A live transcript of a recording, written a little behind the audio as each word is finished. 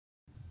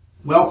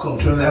Welcome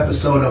to another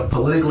episode of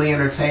Politically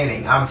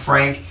Entertaining. I'm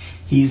Frank.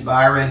 He's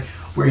Byron.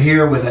 We're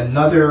here with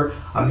another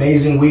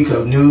amazing week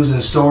of news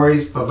and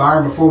stories. But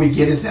Byron, before we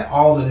get into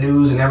all the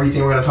news and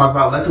everything we're going to talk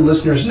about, let the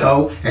listeners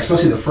know,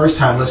 especially the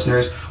first-time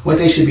listeners, what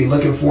they should be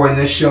looking for in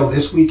this show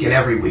this week and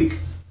every week.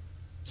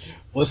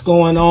 What's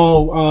going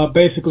on?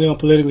 Basically, on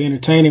Politically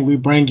Entertaining, we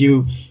bring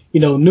you,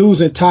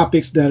 news and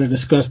topics that are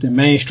discussed in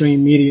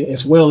mainstream media,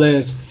 as well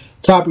as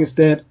topics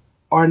that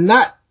are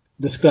not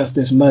discussed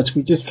as much.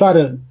 We just try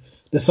to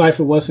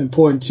decipher what's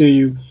important to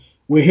you.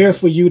 We're here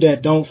for you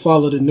that don't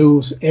follow the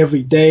news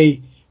every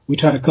day. We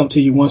try to come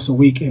to you once a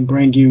week and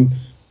bring you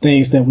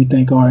things that we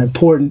think are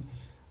important.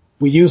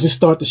 We usually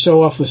start the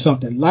show off with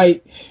something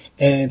light,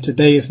 and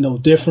today is no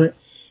different.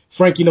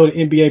 Frank, the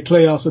NBA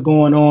playoffs are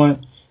going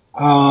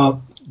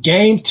on.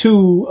 Game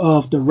 2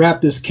 of the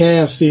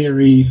Raptors-Cavs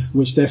series,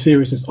 which that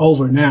series is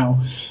over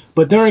now.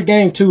 But during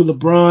Game 2,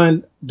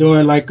 LeBron,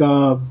 during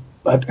a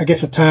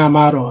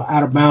timeout or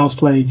out of bounds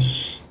play,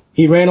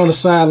 he ran on the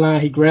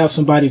sideline, he grabbed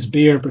somebody's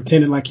beer and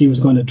pretended like he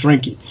was going to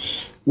drink it.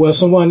 Well,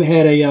 someone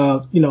had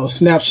a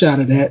snapshot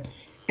of that,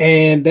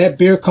 and that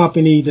beer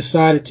company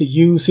decided to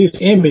use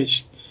his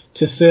image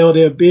to sell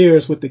their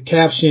beers with the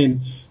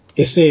caption,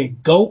 it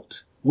said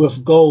GOAT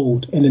with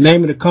gold. And the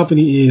name of the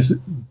company is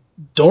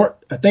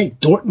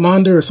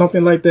Dortmunder or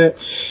something like that.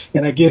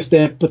 And I guess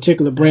that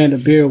particular brand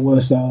of beer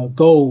was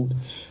gold.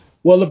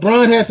 Well,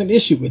 LeBron has an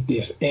issue with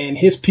this, and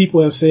his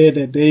people have said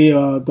that they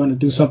are going to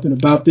do something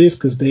about this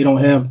because they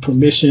don't have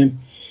permission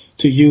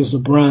to use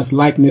LeBron's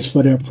likeness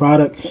for their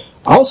product.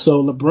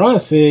 Also, LeBron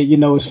said,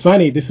 it's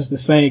funny, this is the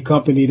same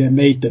company that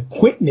made the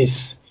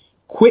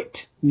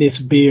Quitness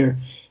beer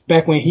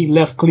back when he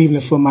left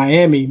Cleveland for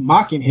Miami,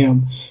 mocking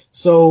him.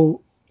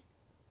 So,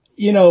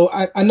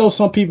 I know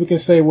some people can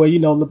say, well,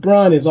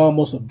 LeBron is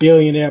almost a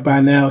billionaire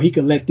by now. He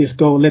could let this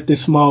go, let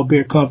this small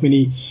beer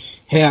company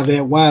have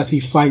that. Why is he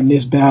fighting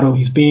this battle?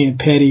 He's being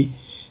petty.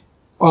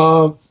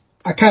 I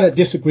kind of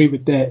disagree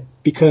with that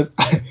because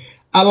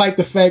I like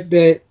the fact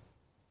that,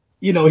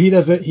 he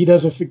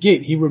doesn't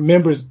forget. He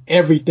remembers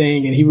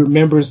everything, and he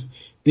remembers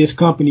this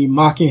company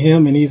mocking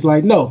him, and he's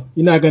like, no,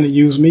 you're not going to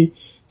use me.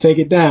 Take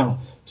it down.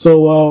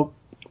 So,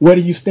 where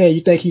do you stand?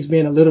 You think he's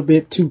being a little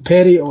bit too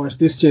petty, or is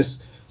this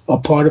just a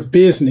part of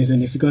business?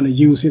 And if you're going to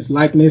use his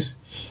likeness,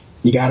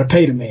 you got to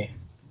pay the man.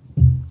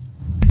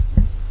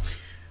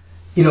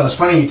 It's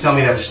funny you tell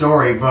me that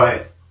story,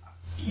 but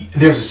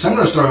there's a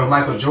similar story with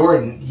Michael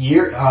Jordan.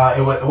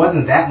 It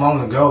wasn't that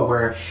long ago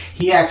where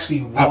he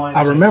actually won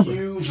a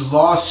huge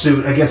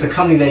lawsuit against a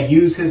company that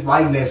used his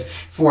likeness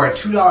for a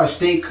 $2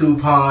 steak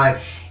coupon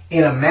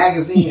in a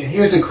magazine. And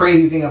here's the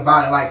crazy thing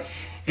about it.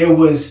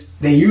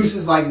 They used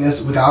his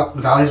likeness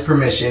without his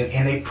permission,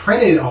 and they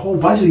printed a whole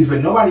bunch of these,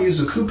 but nobody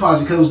used the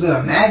coupons because it was in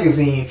a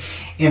magazine,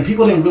 and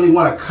people didn't really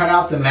want to cut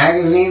out the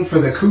magazine for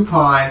the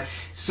coupon.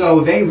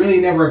 So they really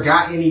never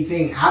got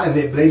anything out of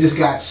it, but they just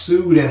got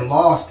sued and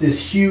lost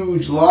this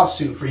huge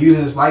lawsuit for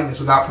using his likeness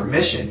without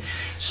permission.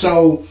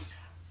 So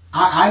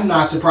I'm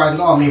not surprised at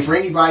all. I mean, for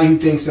anybody who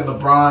thinks that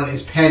LeBron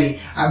is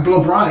petty,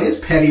 LeBron is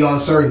petty on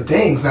certain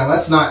things. Now,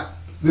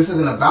 this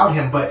isn't about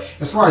him, but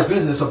as far as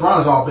business,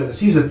 LeBron is all business.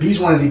 He's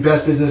one of the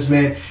best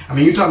businessmen. I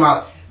mean, you're talking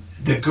about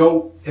the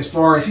GOAT he's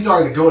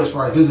already the GOAT as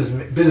far as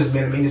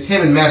businessmen. I mean, it's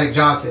him and Magic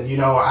Johnson.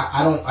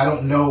 I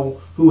don't know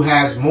who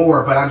has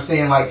more, but I'm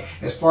saying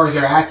as far as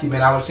their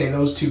acumen, I would say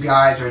those two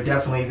guys are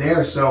definitely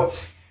there. So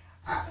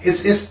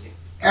it's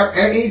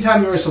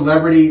anytime you're a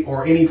celebrity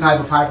or any type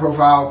of high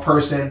profile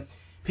person,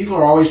 people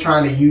are always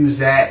trying to use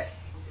that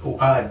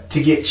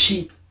to get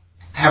cheap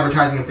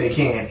advertising if they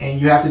can, and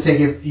you have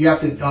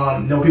to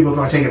know people are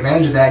going to take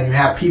advantage of that, and you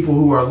have people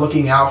who are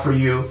looking out for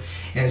you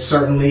and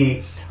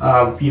certainly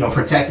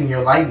protecting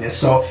your likeness.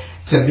 So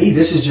to me,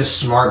 this is just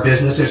smart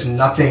business. There's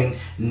nothing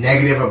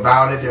negative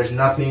about it. There's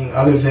nothing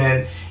other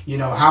than,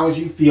 how would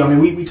you feel? I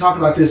mean, we talked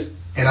about this,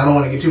 and I don't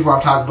want to get too far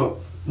off topic, but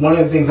one of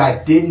the things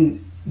I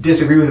didn't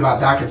disagree with about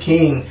Dr.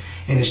 King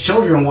and his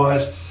children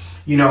was,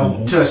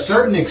 to a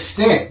certain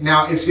extent.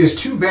 Now,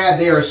 it's too bad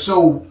they are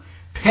so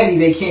petty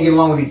they can't get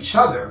along with each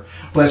other,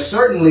 but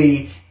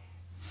certainly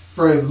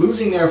for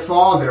losing their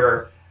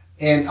father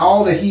and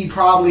all that he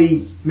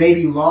probably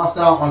maybe lost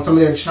out on some of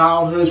their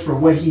childhoods for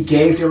what he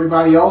gave to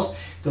everybody else,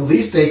 the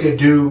least they could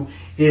do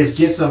is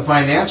get some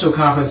financial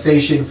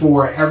compensation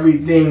for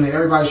everything that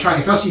everybody's trying,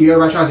 especially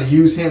everybody tries to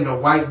use him to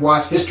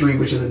whitewash history,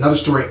 which is another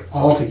story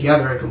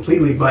altogether and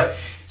completely. But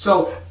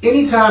so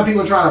anytime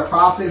people are trying to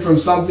profit from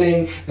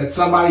something that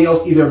somebody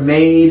else either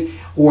made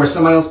or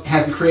somebody else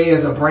has created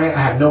as a brand,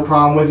 I have no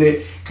problem with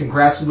it.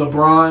 Congrats to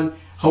LeBron.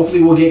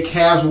 Hopefully we'll get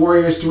Cavs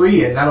Warriors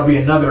 3, and that'll be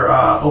another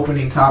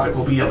opening topic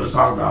we'll be able to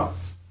talk about.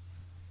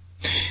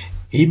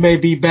 He may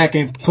be back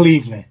in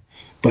Cleveland,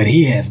 but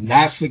he has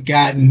not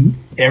forgotten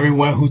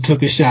everyone who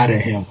took a shot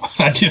at him.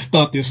 I just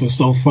thought this was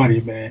so funny,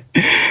 man.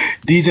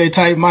 DJ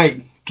Type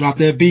Mike, drop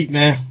that beat,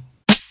 man.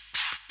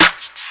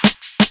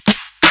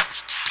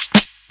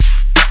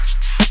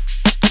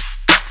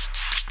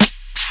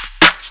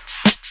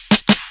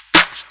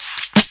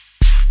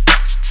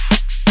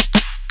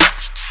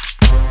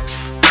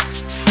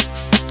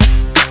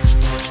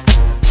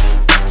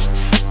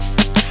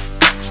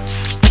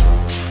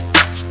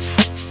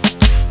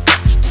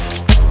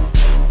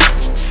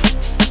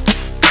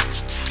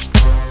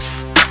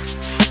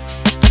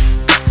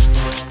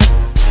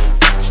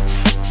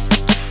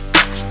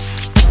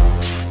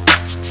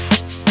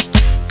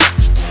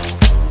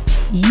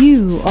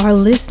 You are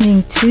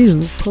listening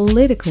to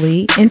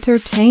Politically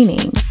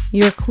Entertaining,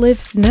 your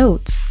Cliff's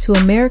Notes to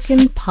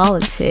American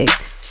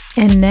politics.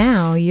 And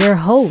now your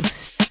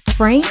hosts,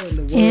 Frank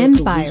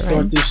and Byron. We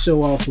start this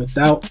show off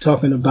without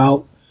talking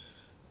about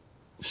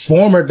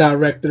former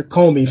director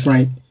Comey,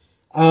 Frank.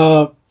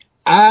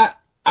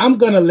 I'm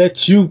going to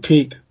let you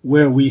pick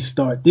where we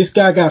start. This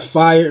guy got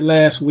fired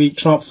last week.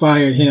 Trump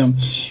fired him.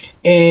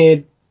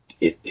 And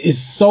it's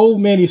so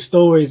many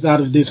stories out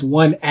of this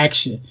one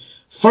action.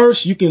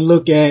 First, you can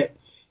look at,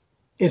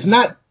 it's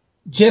not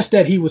just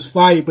that he was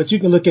fired, but you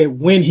can look at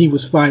when he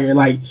was fired.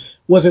 Like,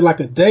 was it like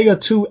a day or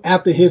two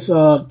after his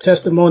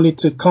testimony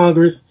to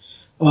Congress,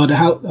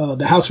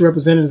 the House of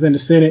Representatives and the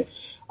Senate?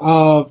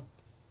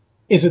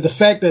 Is it the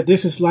fact that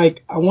this is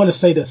like, I want to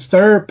say, the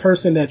third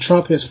person that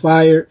Trump has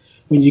fired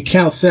when you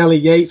count Sally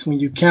Yates, when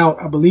you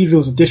count, I believe it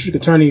was a district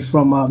attorney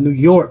from New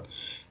York,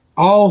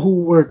 all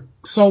who were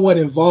somewhat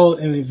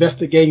involved in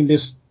investigating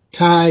this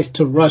ties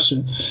to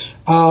Russia.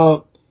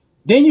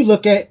 Then you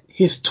look at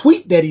his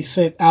tweet that he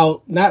sent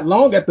out not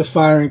long after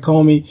firing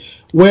Comey,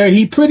 where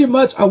he pretty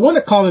much, I want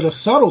to call it a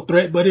subtle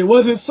threat, but it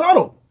wasn't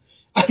subtle.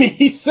 I mean,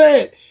 he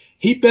said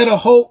he better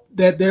hope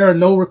that there are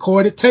no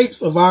recorded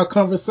tapes of our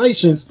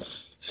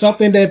conversations,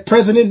 something that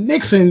President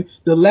Nixon,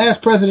 the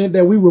last president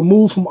that we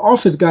removed from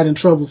office, got in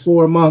trouble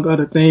for, among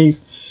other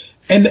things.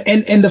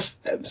 And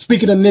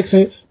speaking of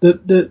Nixon,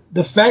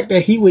 the fact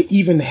that he would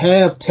even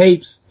have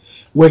tapes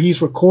where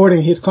he's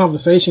recording his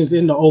conversations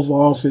in the Oval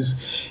Office,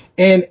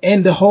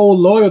 and the whole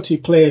loyalty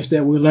pledge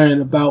that we're learning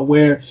about,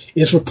 where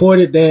it's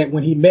reported that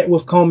when he met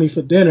with Comey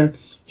for dinner,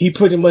 he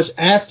pretty much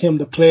asked him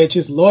to pledge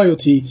his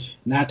loyalty,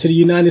 not to the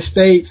United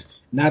States,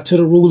 not to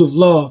the rule of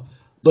law,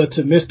 but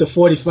to Mr.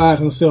 45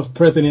 himself,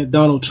 President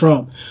Donald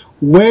Trump.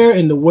 Where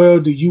in the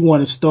world do you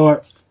want to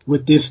start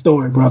with this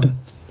story, brother?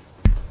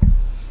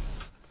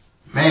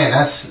 Man,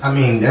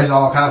 there's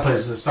all kinds of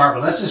places to start,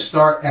 but let's just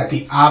start at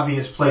the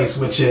obvious place,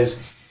 which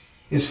is,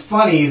 it's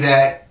funny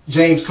that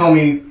James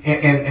Comey,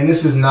 and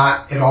this is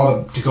not at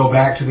all to go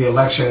back to the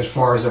election as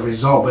far as a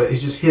result, but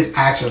it's just his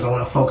actions. I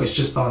want to focus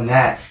just on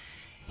that.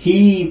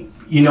 He,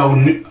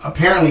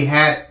 apparently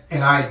had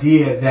an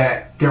idea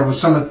that there was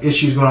some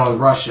issues going on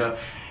with Russia,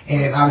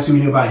 and obviously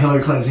we knew about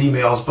Hillary Clinton's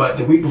emails, but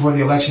the week before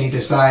the election he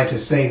decided to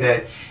say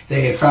that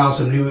they had found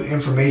some new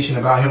information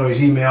about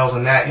Hillary's emails,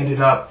 and that ended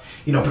up,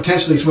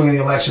 potentially swinging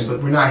the election,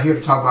 but we're not here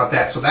to talk about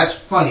that. So that's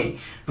funny.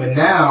 But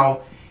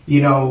now,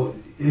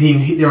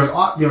 there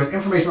was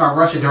information about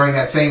Russia during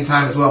that same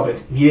time as well, but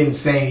he didn't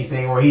say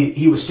anything, or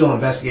he was still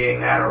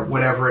investigating that, or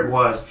whatever it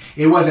was.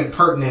 It wasn't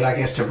pertinent, I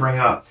guess, to bring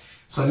up.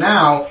 So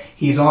now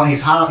he's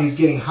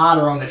getting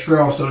hotter on the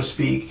trail, so to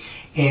speak,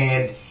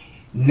 and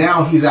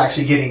now he's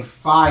actually getting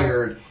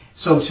fired.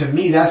 So to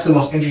me, that's the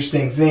most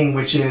interesting thing,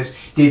 which is,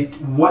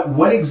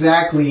 what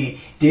exactly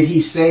did he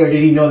say, or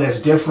did he know that's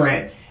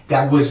different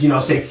that was,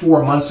 say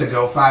 4 months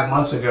ago, 5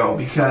 months ago?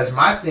 Because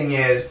my thing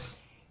is,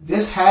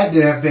 this had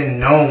to have been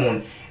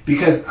known,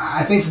 because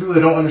I think for people that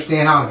don't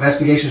understand how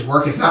investigations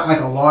work, it's not like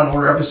a Law and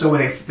Order episode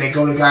where they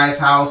go to a guy's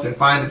house and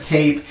find a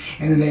tape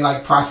and then they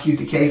prosecute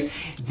the case.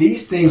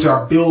 These things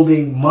are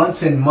building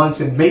months and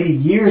months and maybe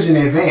years in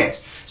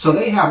advance. So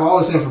they have all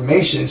this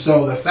information.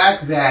 So the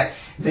fact that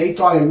they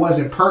thought it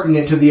wasn't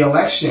pertinent to the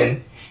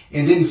election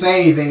and didn't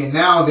say anything, and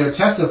now they're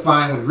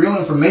testifying with real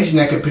information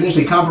that could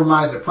potentially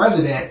compromise the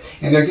president,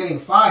 and they're getting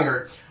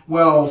fired,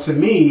 well, to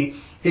me,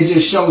 it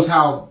just shows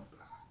how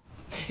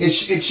it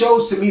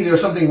shows to me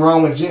there's something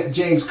wrong with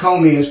James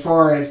Comey as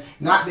far as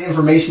not the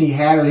information he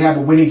had,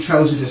 but when he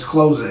chose to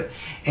disclose it.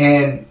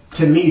 And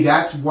to me,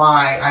 that's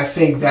why I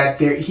think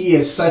that he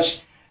is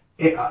such.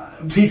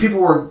 People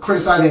were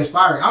criticizing his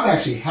firing. I'm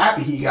actually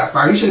happy he got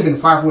fired. He should have been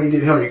fired for what he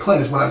did to Hillary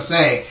Clinton, is what I'm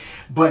saying.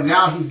 But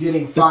now he's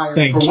getting fired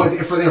for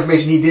the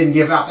information he didn't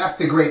give out. That's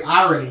the great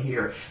irony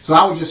here. So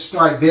I would just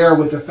start there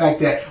with the fact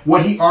that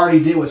what he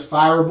already did was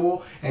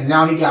fireable, and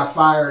now he got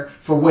fired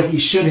for what he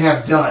should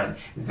have done.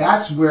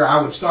 That's where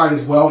I would start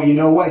as well. You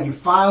know what? You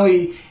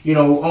finally,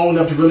 owned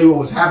up to really what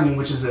was happening,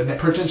 which is a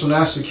potential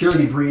national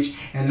security breach,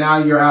 and now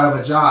you're out of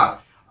a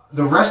job.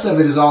 The rest of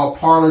it is all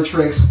parlor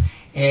tricks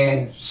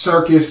and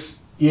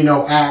circus,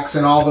 acts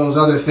and all those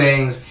other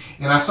things.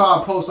 And I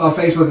saw a post on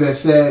Facebook that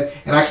said,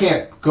 and I'm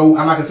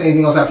not going to say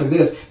anything else after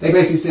this. They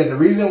basically said the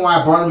reason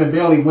why Barnum and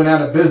Bailey went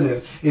out of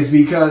business is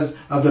because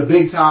of the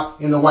big top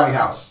in the White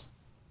House.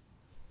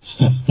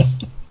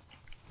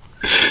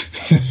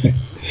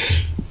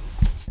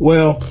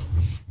 Well,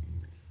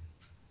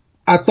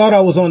 I thought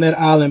I was on that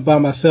island by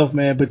myself,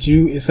 man, but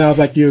it sounds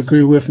like you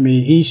agree with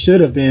me. He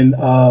should have been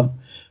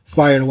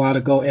fired a while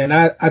ago. And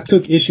I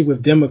took issue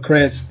with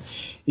Democrats,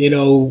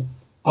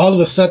 all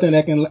of a sudden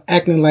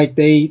acting like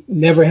they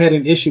never had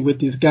an issue with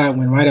this guy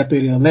when right after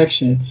the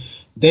election,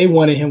 they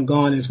wanted him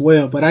gone as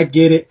well. But I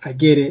get it.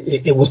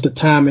 It was the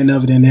timing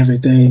of it and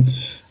everything.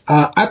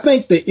 I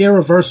think the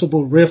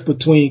irreversible rift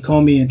between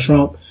Comey and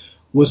Trump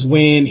was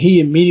when he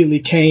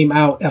immediately came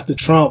out after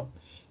Trump,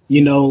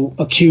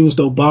 accused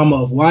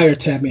Obama of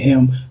wiretapping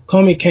him.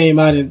 Comey came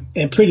out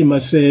and pretty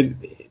much said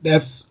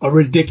that's a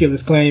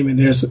ridiculous claim, and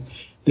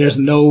there's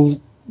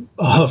no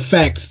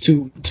facts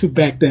to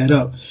back that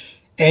up.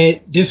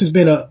 And this has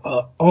been a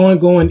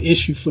ongoing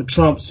issue for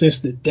Trump since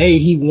the day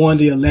he won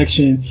the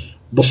election,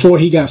 before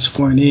he got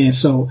sworn in.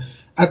 So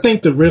I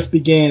think the rift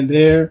began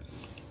there,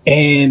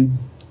 and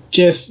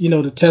just,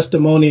 the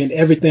testimony and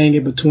everything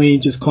in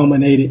between just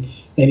culminated,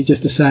 and he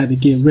just decided to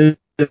get rid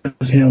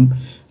of him.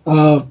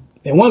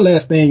 And one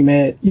last thing,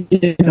 man,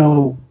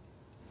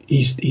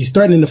 he's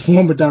threatening the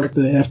former director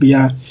of the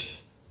FBI.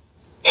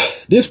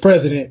 This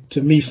president,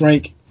 to me,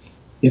 Frank,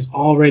 is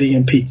already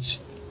impeached.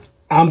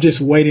 I'm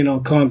just waiting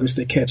on Congress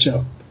to catch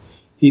up.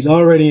 He's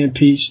already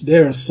impeached.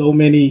 There are so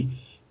many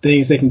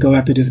things they can go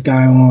after this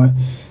guy on.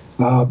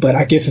 But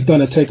I guess it's going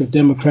to take a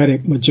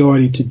Democratic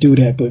majority to do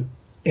that. But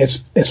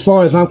as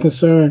far as I'm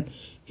concerned,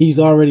 he's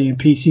already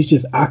impeached. He's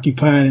just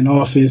occupying an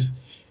office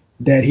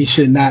that he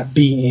should not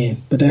be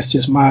in. But that's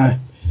just my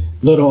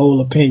little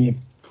old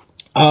opinion.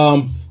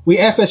 We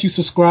ask that you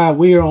subscribe.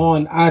 We are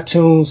on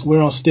iTunes.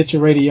 We're on Stitcher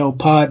Radio,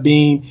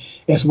 Podbean,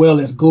 as well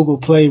as Google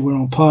Play. We're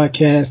on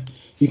podcasts.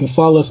 You can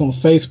follow us on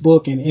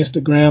Facebook and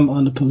Instagram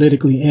under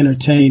Politically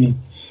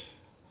Entertaining.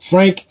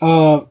 Frank,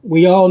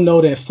 we all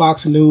know that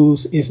Fox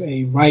News is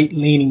a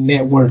right-leaning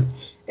network,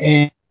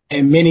 and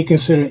many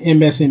consider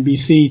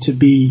MSNBC to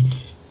be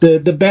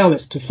the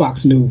balance to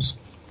Fox News.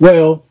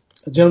 Well,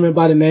 a gentleman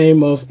by the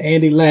name of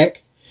Andy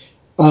Lack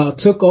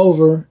took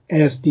over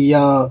as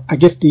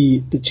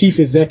the chief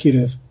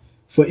executive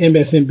for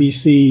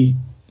MSNBC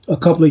a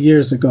couple of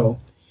years ago,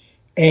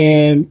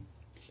 and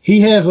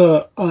he has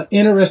a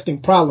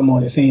interesting problem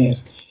on his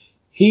hands.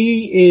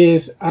 He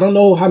is, I don't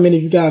know how many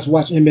of you guys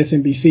watch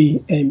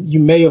MSNBC, and you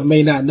may or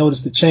may not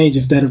notice the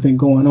changes that have been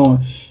going on,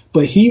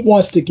 but he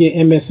wants to get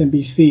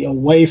MSNBC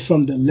away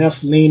from the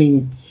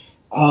left-leaning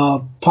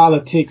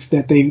politics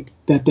that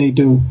they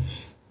do.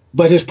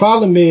 But his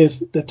problem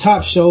is the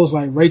top shows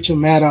like Rachel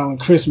Maddow and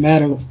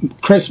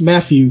Chris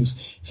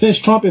Matthews. Since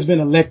Trump has been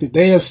elected,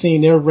 they have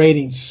seen their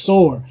ratings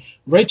soar.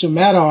 Rachel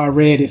Maddow, I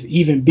read, is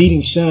even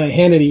beating Sean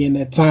Hannity in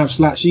that time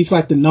slot. She's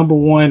like the number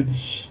one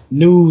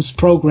news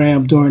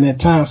program during that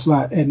time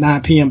slot at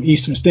 9 p.m.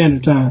 Eastern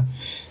Standard Time.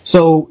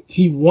 So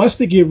he wants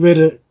to get rid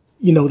of,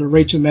 the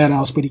Rachel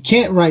Maddows, but he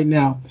can't right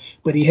now.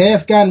 But he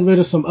has gotten rid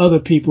of some other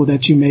people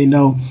that you may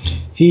know.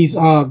 He's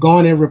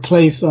gone and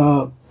replaced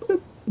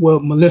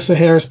Melissa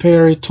Harris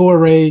Perry,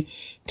 Touré,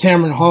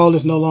 Tamron Hall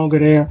is no longer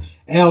there.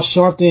 Al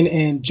Sharpton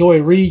and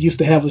Joy Reid used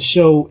to have a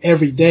show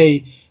every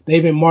day.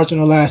 They've been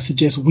marginalized to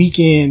just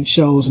weekend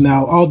shows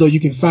now, although you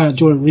can find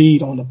Joy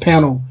Reid on the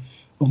panel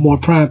of more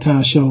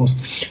primetime shows.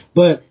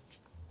 But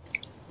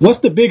what's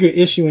the bigger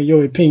issue in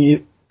your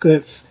opinion?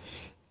 Because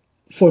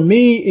for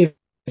me,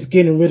 it's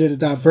getting rid of the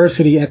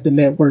diversity at the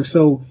network.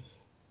 So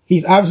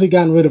he's obviously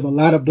gotten rid of a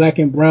lot of black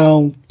and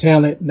brown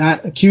talent,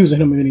 not accusing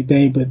him of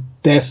anything, but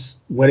that's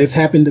what it's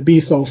happened to be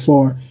so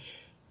far.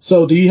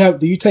 So do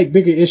you take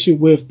bigger issue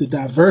with the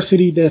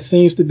diversity that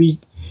seems to be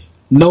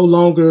no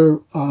longer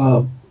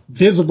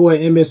visible at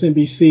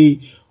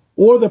MSNBC,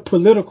 or the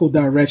political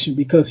direction?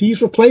 Because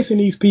he's replacing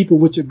these people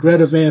with your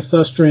Greta Van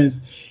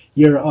Sustrans,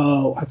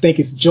 I think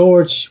it's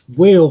George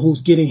Will,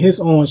 who's getting his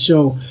own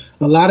show.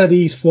 A lot of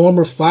these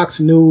former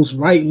Fox News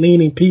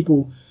right-leaning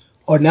people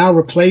are now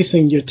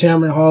replacing your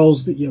Tamron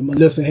Halls, your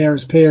Melissa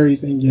Harris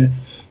Perry's, and your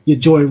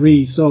Joy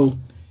Reid. So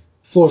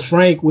for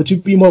Frank, would you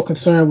be more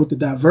concerned with the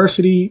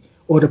diversity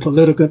or the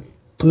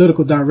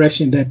political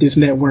direction that this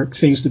network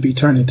seems to be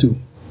turning to?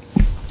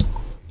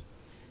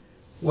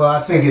 Well,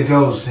 I think it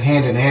goes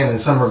hand in hand in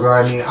some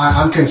regard. I mean,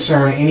 I'm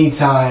concerned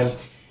anytime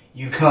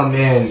you come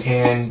in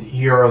and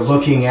you're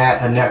looking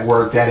at a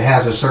network that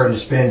has a certain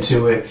spin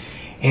to it.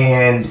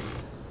 And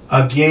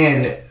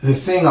again, the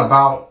thing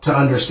to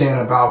understand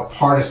about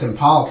partisan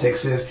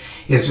politics is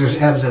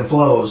there's ebbs and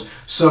flows.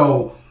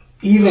 So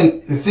even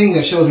the thing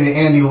that shows me that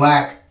Andy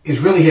Lack is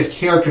really his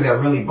character that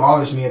really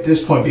bothers me at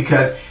this point,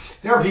 because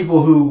there are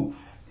people who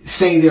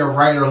say they're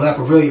right or left,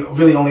 but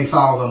really only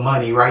follow the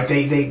money, right?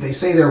 They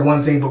say they're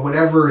one thing, but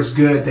whatever is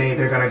good,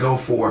 they're going to go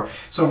for.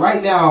 So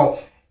right now,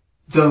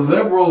 the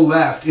liberal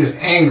left is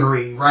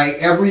angry, right?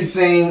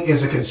 Everything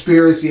is a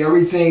conspiracy.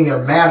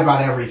 They're mad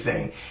about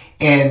everything.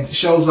 And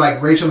shows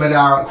like Rachel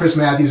Maddow, Chris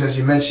Matthews, as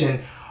you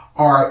mentioned,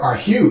 are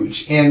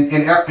huge. And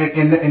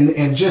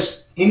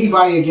just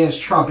anybody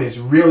against Trump is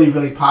really,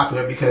 really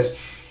popular because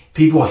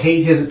people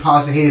hate his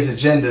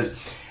agendas.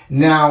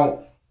 Now,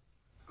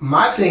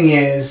 my thing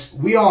is,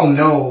 we all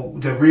know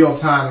the real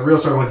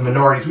story with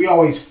minorities. We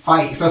always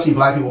fight, especially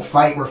black people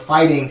fight. We're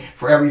fighting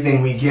for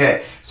everything we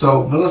get.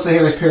 So Melissa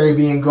Harris Perry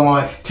being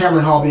gone,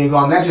 Tamron Hall being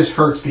gone, that just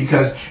hurts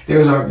because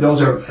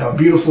those are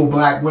beautiful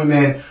black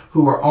women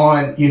who are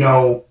on,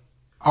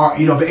 are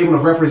able to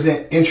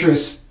represent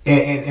interests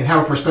and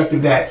have a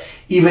perspective that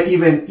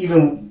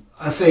even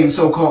say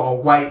so-called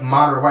a white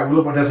moderate, white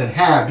liberal doesn't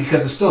have,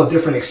 because it's still a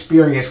different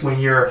experience when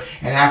you're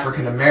an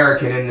African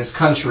American in this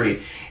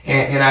country.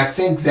 And I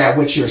think that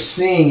what you're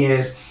seeing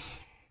is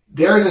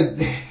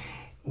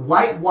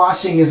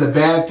whitewashing is a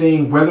bad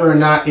thing, whether or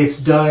not it's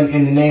done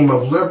in the name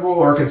of liberal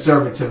or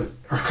conservatism.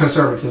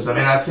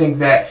 And I think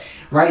that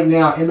right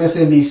now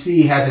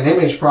MSNBC has an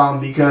image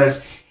problem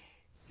because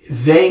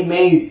they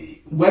may,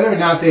 whether or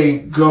not they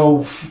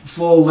go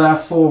full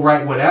left, full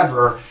right,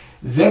 whatever,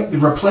 them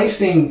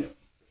replacing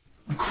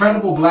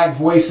credible black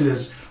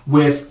voices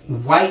with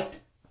white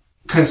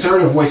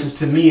conservative voices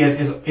to me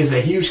is a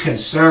huge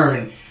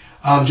concern,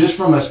 just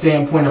from a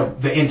standpoint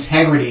of the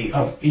integrity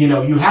of,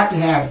 you have to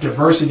have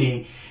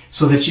diversity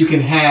so that you can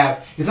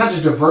have, it's not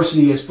just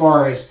diversity as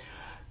far as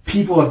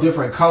people of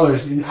different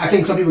colors. And I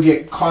think some people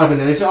get caught up in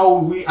it. They say,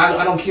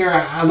 I don't care.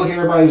 I look at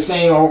everybody the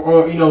same,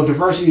 or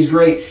diversity is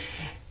great.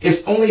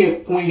 It's only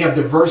when you have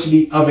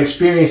diversity of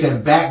experience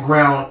and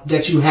background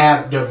that you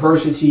have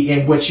diversity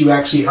in what you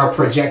actually are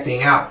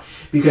projecting out.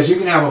 Because you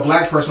can have a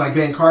black person like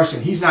Ben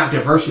Carson. He's not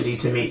diversity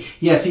to me.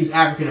 Yes, he's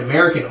African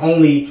American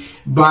only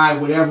by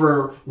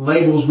whatever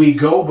labels we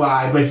go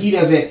by, but he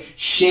doesn't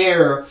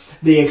share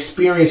the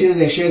experience. He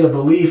doesn't share the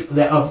belief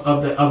that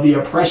of the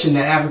oppression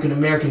that African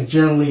Americans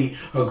generally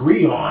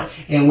agree on.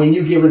 And when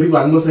you give it to people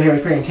like Melissa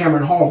Harris Perry and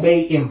Tamron Hall,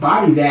 they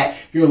embody that.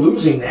 You're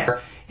losing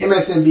that.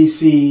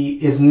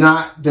 MSNBC is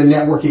not the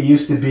network it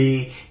used to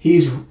be.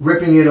 He's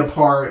ripping it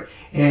apart,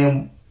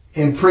 and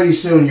pretty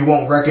soon you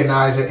won't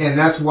recognize it. And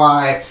that's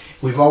why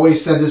we've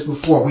always said this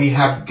before. We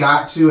have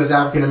got to, as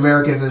African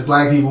Americans, as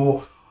black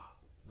people,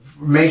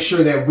 make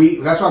sure that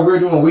that's why we're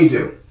doing what we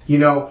do.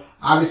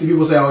 Obviously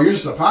people say, you're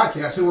just a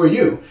podcast. Who are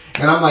you?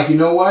 And I'm like, you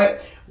know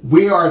what?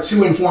 We are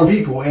two informed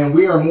people, and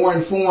we are more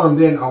informed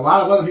than a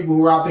lot of other people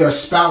who are out there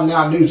spouting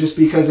out news just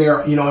because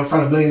they're, in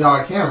front of $1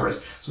 million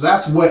cameras. So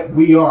that's what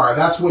we are.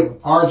 That's what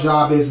our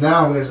job is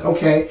now is,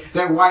 okay,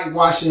 they're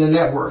whitewashing the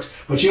networks,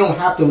 but you don't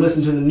have to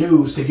listen to the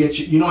news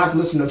you don't have to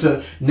listen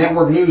to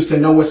network news to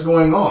know what's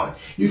going on.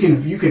 You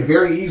can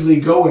very easily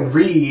go and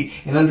read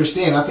and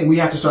understand. I think we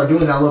have to start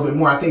doing that a little bit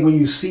more. I think when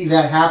you see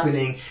that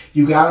happening,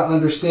 you got to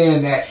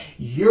understand that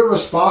you're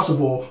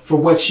responsible for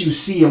what you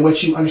see and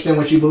what you understand,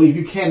 what you believe.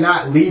 You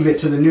cannot leave it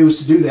to the news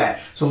to do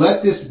that. So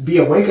let this be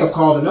a wake-up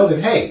call to know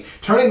that, hey,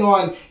 turning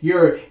on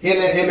your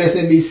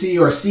MSNBC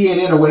or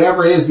CNN or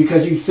whatever it is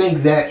because you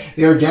think that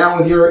they're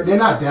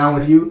not down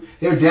with you.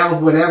 They're down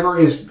with whatever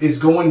is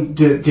going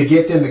to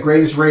get them the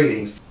greatest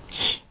ratings.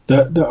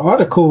 The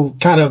article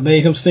kind of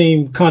made him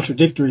seem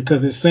contradictory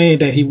because it's saying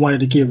that he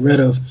wanted to get rid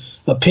of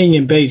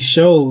opinion-based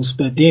shows,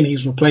 but then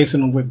he's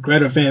replacing them with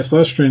Greta Van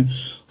Susteren,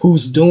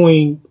 who's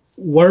doing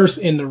worse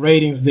in the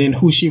ratings than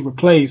who she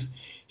replaced.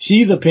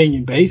 She's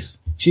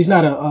opinion-based. She's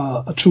not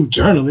a true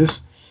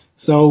journalist.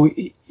 So,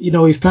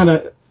 he's kind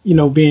of,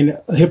 being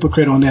a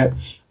hypocrite on that.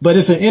 But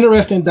it's an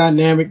interesting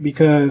dynamic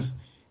because,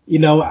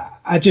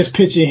 I just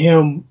picture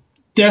him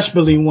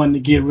desperately wanting to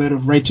get rid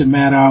of Rachel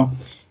Maddow,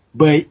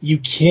 but you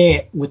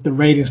can't with the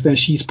ratings that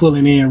she's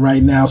pulling in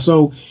right now.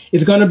 So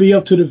it's going to be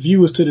up to the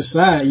viewers to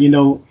decide,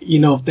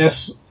 if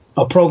that's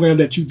a program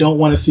that you don't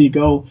want to see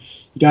go,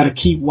 you got to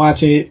keep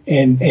watching it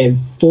and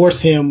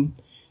force him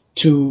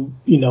to,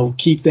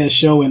 keep that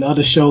show and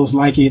other shows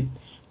like it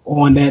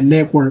on that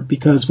network,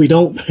 because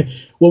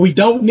what we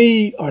don't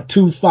need are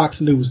two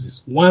Fox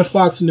Newses. One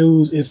Fox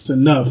News is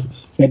enough.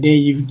 And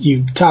then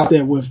you top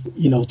that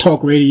with,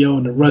 talk radio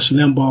and the Rush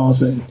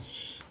Limbaughs and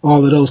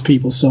all of those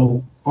people.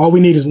 So all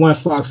we need is one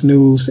Fox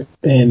News,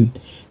 and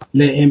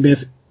let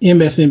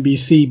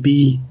MSNBC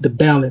be the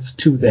balance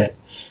to that.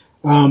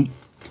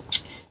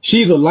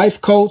 She's a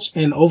life coach,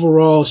 and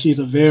overall, she's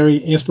a very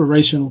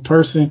inspirational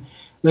person.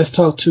 Let's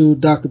talk to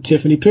Dr.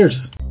 Tiffany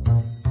Pierce.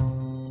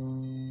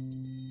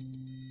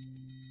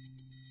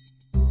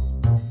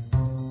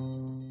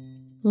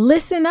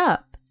 Listen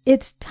up.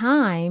 It's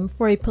time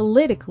for a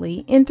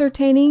politically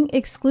entertaining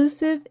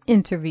exclusive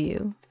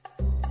interview.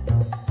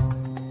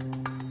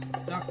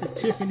 Dr.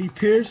 Tiffany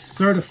Pierce,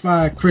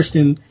 certified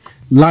Christian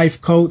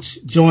life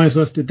coach, joins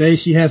us today.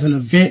 She has an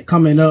event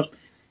coming up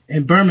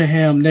in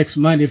Birmingham next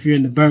month. If you're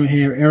in the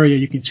Birmingham area,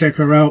 you can check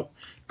her out.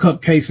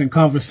 Cupcakes and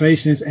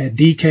Conversations at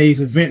DK's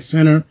Event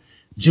Center,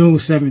 June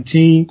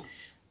 17.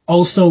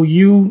 Also,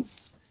 you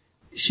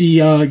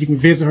can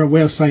visit her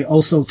website,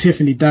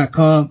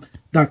 alsotiffany.com.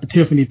 Dr.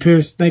 Tiffany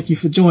Pierce, thank you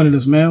for joining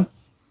us, ma'am.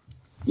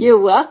 You're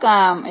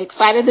welcome.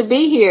 Excited to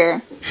be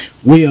here.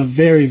 We are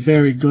very,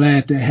 very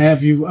glad to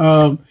have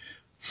you.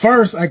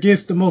 First, I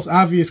guess the most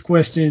obvious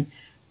question,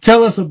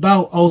 tell us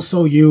about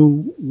Also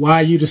You,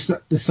 why you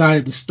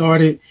decided to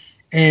start it,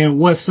 and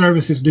what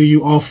services do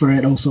you offer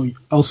at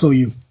Also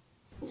You?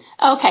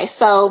 Okay,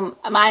 so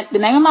the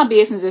name of my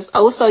business is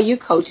Also You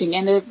Coaching,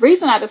 and the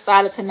reason I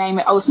decided to name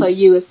it Also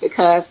You is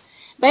because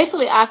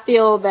basically I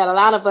feel that a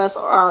lot of us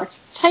are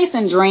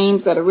chasing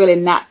dreams that are really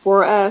not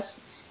for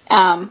us.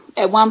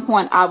 At one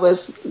point I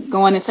was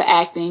going into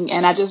acting,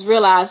 and I just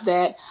realized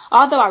that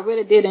although I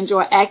really did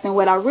enjoy acting,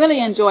 what I really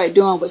enjoyed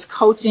doing was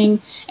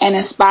coaching and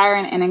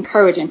inspiring and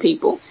encouraging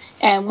people.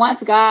 And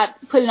once God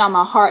put it on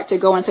my heart to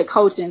go into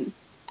coaching,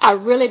 I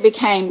really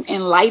became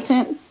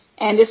enlightened,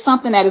 and it's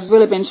something that has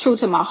really been true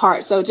to my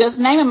heart. So just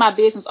naming my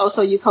business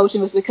Also You Coaching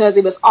was because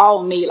it was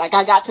all me. Like,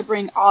 I got to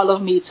bring all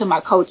of me to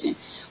my coaching,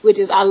 which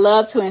is I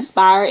love to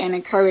inspire and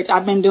encourage.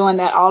 I've been doing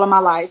that all of my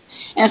life.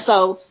 And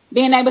so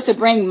being able to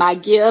bring my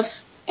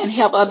gifts and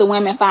help other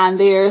women find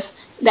theirs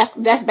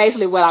that's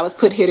basically what I was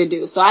put here to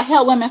do. So I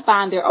help women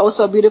find their oh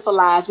so beautiful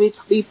lives.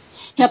 We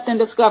help them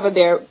discover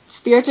their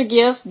spiritual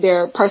gifts,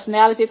 their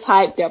personality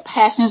type, their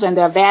passions, and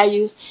their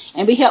values.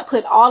 And we help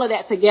put all of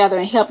that together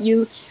and help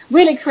you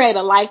really create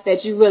a life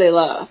that you really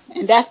love.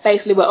 And that's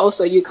basically what Oh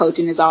So You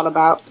coaching is all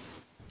about.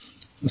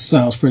 That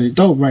sounds pretty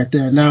dope right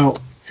there. Now,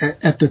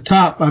 at the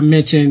top, I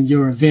mentioned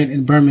your event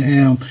in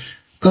Birmingham,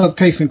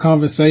 Cupcakes and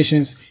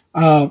Conversations.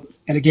 And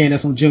again,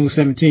 that's on June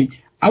 17th.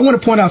 I want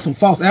to point out some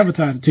false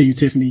advertising to you,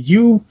 Tiffany.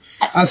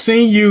 I've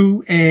seen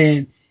you,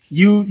 and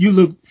you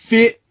look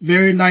fit,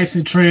 very nice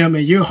and trim,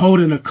 and you're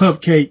holding a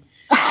cupcake,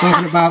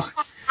 talking about,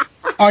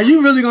 are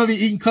you really going to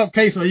be eating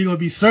cupcakes, or are you going to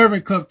be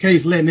serving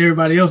cupcakes, letting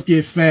everybody else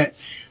get fat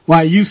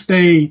while you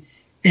stay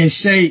in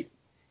shape?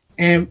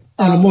 And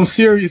on a more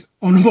serious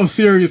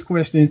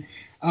question,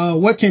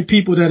 what can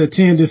people that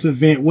attend this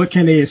event, what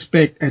can they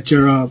expect at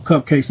your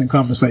Cupcakes and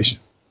Conversations?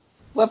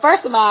 Well,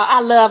 first of all, I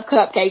love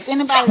cupcakes.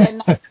 Anybody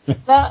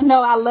that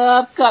know I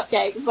love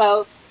cupcakes.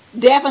 So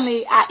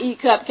definitely I eat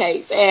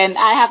cupcakes, and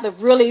I have to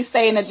really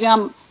stay in the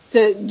gym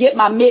to get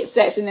my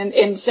midsection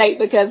in shape,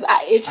 because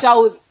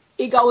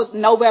it goes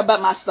nowhere but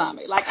my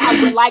stomach. Like,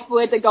 I would like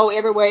for it to go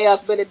everywhere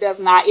else, but it does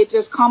not. It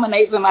just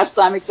culminates in my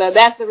stomach. So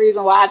that's the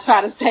reason why I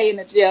try to stay in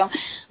the gym.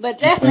 But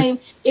definitely,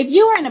 if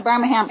you are in the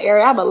Birmingham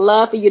area, I would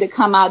love for you to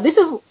come out. This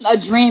is a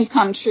dream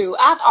come true.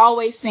 I've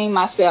always seen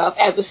myself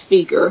as a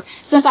speaker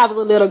since I was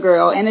a little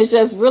girl, and it's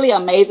just really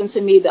amazing to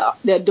me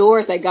the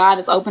doors that God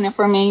is opening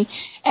for me.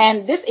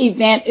 And this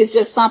event is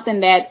just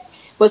something that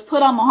was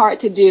put on my heart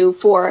to do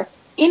for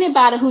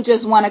anybody who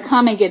just want to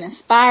come and get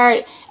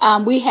inspired.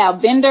 We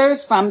have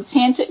vendors from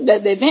 10 to,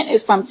 the event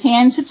is from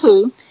 10 to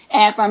 2,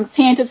 and from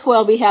 10 to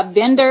 12 we have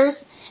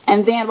vendors.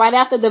 And then right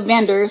after the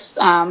vendors,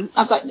 I'm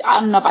sorry,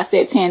 I don't know if I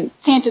said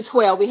 10 to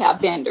 12, we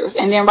have vendors.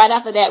 And then right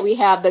after that, we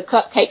have the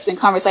Cupcakes and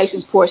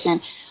Conversations portion,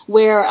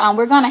 where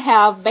we're going to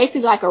have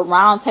basically like a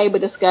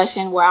roundtable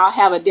discussion, where I'll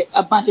have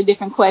a bunch of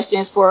different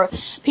questions for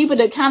people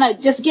to kind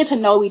of just get to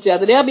know each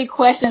other. There'll be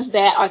questions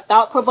that are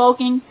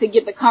thought-provoking to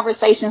get the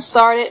conversation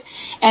started.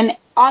 And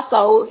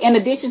also, in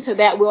addition to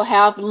that, we'll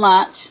have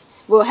lunch.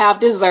 We'll have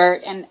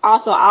dessert, and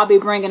also I'll be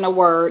bringing a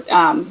word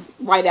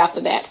right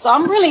after that. So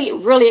I'm really,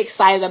 really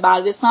excited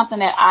about it. It's something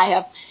that I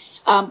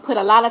have put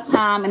a lot of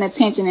time and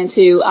attention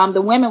into.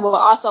 The women will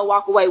also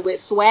walk away with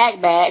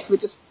swag bags,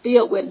 which is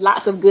filled with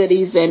lots of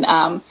goodies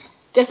and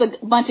just a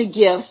bunch of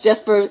gifts,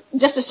 just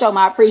to show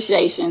my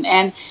appreciation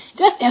and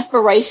just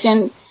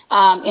inspiration,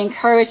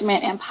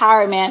 encouragement,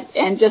 empowerment,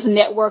 and just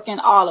networking,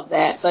 all of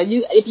that. So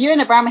if you're in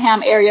the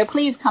Birmingham area,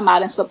 please come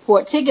out and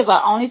support. Tickets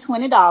are only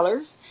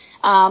 $20.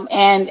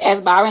 And as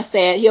Byron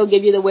said, he'll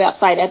give you the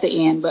website at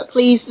the end. But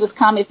please just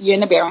come if you're in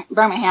the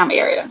Birmingham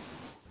area.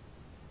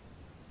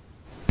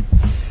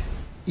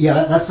 Yeah,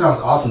 that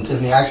sounds awesome,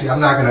 Tiffany. Actually, I'm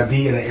not going to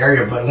be in the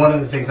area, but one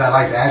of the things I'd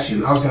like to ask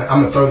you, I'm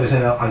going to throw this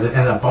in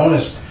a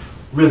bonus,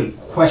 really,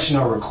 question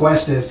or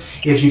request is,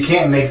 if you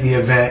can't make the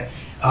event,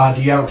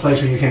 do you have a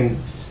place where you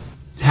can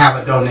have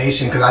a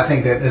donation? Because I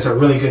think that it's a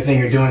really good thing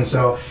you're doing.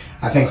 So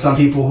I think some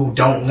people who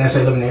don't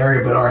necessarily live in the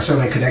area but are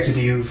certainly connected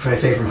to you,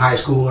 say from high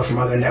school or from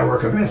other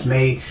network events,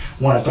 may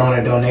want to throw in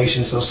a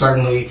donation. So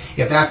certainly,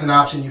 if that's an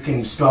option, you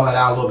can spell that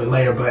out a little bit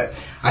later. But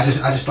I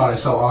just thought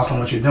it's so awesome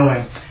what you're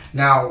doing.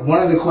 Now,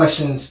 one of the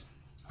questions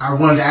I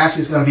wanted to ask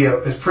you is going to be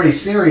is pretty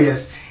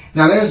serious.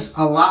 Now, there's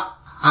a lot.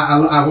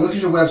 I looked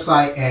at your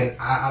website, and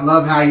I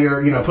love how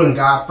you're putting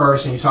God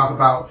first, and you talk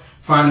about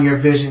finding your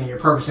vision and your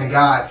purpose in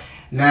God.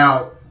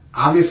 Now,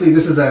 obviously,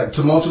 this is a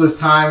tumultuous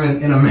time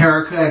in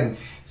America, and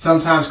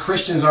sometimes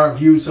Christians aren't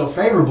viewed so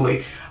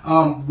favorably.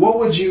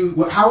 Would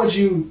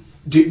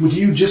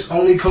you just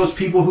only coach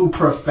people who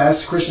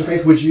profess Christian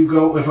faith? Would you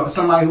go, if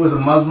somebody who was a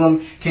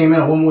Muslim came in,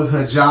 a woman with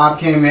hijab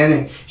came in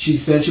and she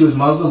said she was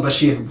Muslim, but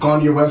she had gone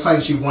to your website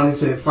and she wanted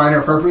to find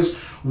her purpose,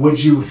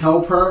 would you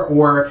help her?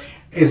 Or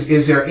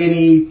is there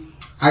any,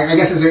 I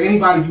guess, is there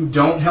anybody you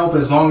don't help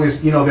as long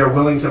as, they're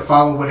willing to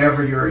follow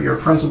whatever your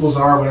principles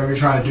are, whatever you're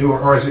trying to do? Or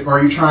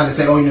are you trying to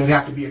say, you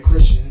have to be a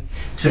Christian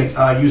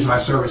to use my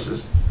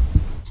services?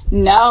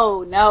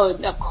 No,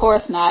 of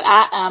course not.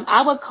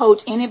 I would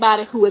coach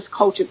anybody who is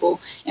coachable.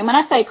 And when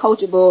I say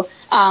coachable,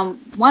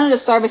 one of the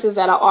services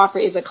that I offer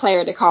is a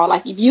clarity call.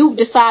 Like, if you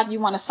decide you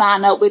want to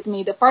sign up with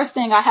me, the first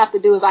thing I have to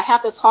do is I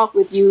have to talk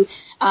with you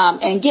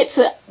and get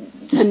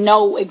to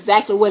know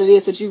exactly what it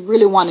is that you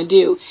really want to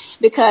do.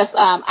 Because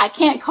I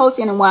can't coach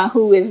anyone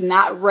who is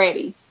not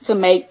ready to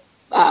make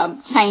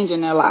change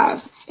in their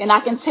lives. And I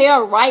can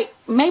tell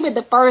maybe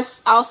the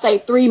first, I'll say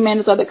 3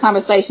 minutes of the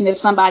conversation, if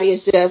somebody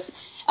is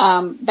just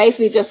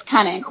basically just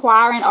kind of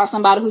inquiring, or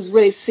somebody who's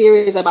really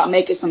serious about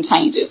making some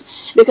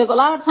changes. Because a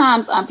lot of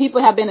times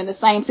people have been in the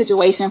same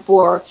situation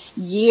for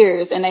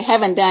years and they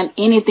haven't done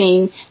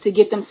anything to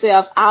get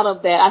themselves out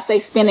of that. I say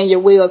spinning your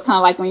wheels, kind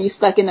of like when you're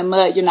stuck in the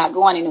mud, you're not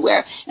going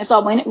anywhere. And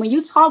so when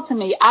you talk to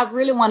me, I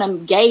really want to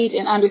gauge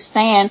and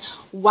understand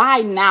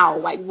why now,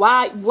 like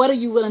what are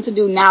you willing to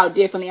do now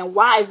differently, and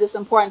why is this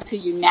important to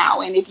you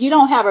now? And if you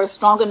don't have a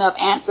strong enough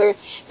answer,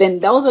 then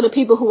those are the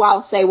people who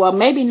I'll say, well,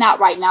 maybe not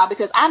right now,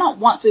 because I don't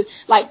want want to,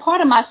 like,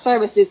 part of my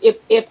service is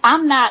if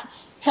I'm not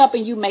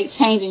helping you make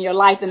change in your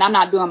life, then I'm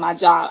not doing my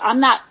job. I'm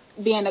not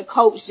being a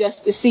coach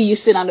just to see you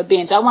sit on the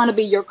bench. I want to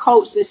be your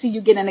coach to see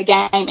you get in the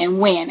game and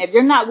win. If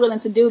you're not willing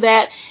to do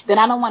that, then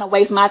I don't want to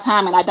waste my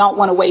time and I don't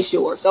want to waste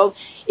yours. So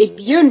if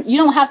you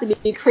don't have to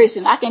be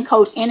Christian. I can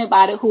coach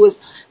anybody who is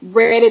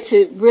ready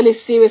to really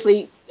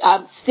seriously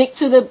stick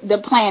to the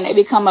plan that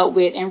we come up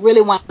with and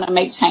really want to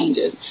make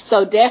changes.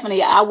 So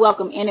definitely I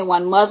welcome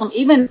anyone, Muslim,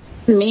 even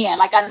men.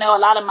 Like, I know a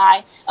lot of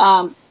my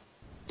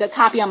the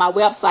copy on my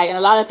website and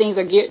a lot of things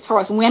are geared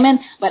towards women,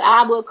 but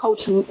I will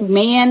coach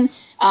men,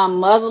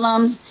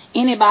 Muslims,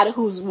 anybody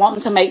who's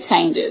wanting to make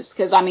changes,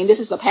 because I mean,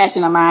 this is a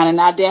passion of mine, and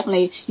I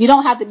definitely, you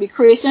don't have to be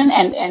Christian,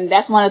 and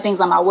that's one of the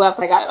things on my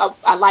website.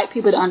 I like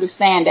people to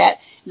understand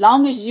that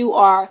long as you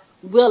are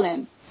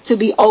willing to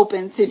be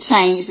open to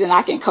change, then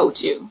I can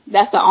coach you.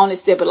 That's the only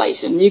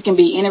stipulation. You can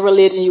be any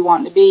religion you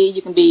want to be.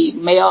 You can be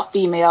male,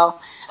 female,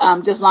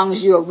 just long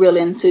as you are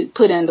willing to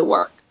put in the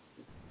work.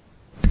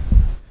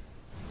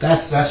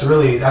 That's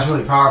really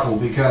powerful,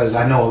 because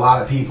I know a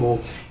lot of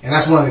people, and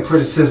that's one of the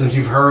criticisms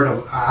you've heard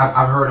of.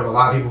 I've heard of a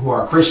lot of people who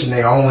are Christian.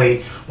 They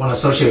only want to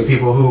associate with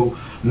people who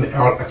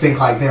think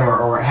like them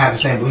or have the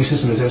same belief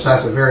system as them. So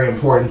that's a very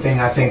important thing,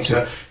 I think,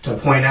 to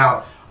point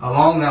out.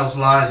 Along those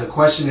lines of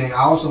questioning, I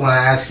also want to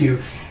ask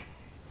you,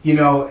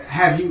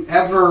 have you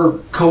ever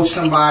coached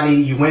somebody,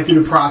 you went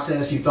through the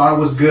process, you thought it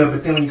was good,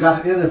 but then when you got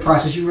to the end of the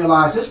process, you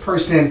realized this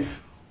person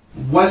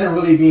wasn't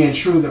really being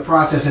true to the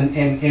process,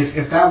 and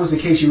if that was the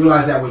case, you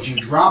realize that, would you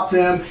drop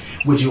them?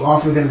 Would you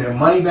offer them their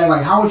money back?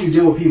 Like, how would you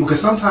deal with people?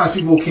 Because sometimes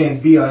people can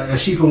be a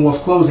sheep in wolf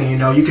clothing.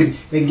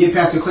 They can get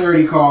past the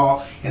clarity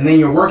call, and then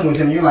you're working with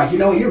them. You're like,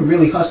 you're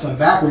really hustling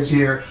backwards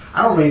here.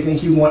 I don't think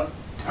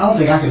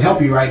I can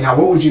help you right now.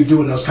 What would you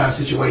do in those kind of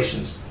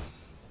situations?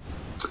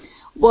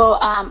 Well,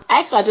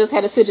 actually, I just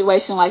had a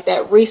situation like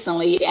that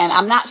recently, and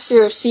I'm not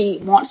sure if she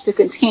wants to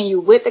continue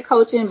with the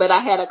coaching, but I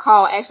had a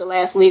call actually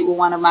last week with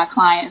one of my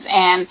clients,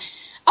 and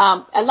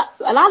a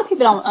lot of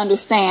people don't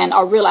understand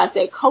or realize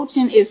that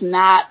coaching is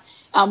not,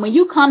 when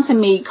you come to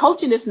me,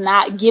 coaching is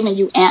not giving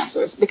you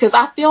answers, because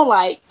I feel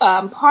like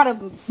part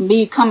of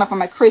me coming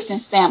from a Christian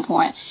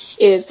standpoint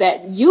is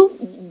that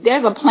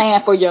there's a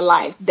plan for your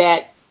life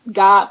that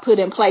God put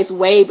in place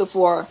way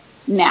before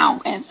now,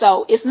 and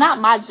so it's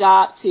not my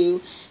job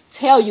to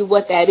tell you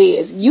what that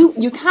is.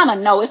 You kind of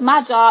know. It's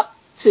my job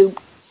to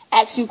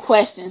ask you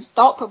questions,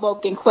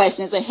 thought-provoking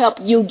questions, and help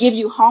you, give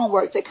you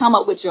homework to come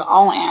up with your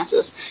own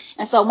answers.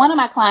 And so one of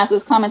my clients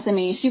was coming to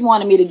me, and she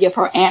wanted me to give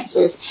her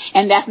answers,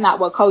 and that's not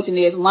what coaching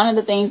is. One of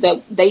the things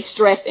that they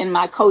stressed in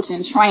my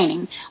coaching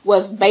training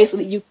was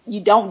basically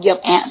you don't give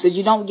answers,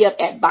 you don't give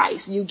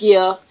advice, you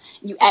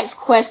ask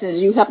questions,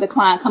 you help the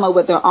client come up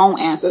with their own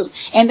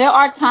answers. And there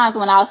are times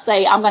when I'll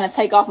say, I'm going to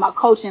take off my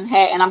coaching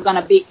hat and I'm going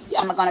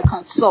to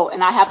consult,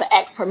 and I have to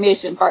ask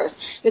permission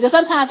first, because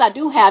sometimes I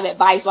do have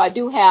advice, or I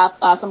do have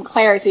some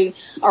clarity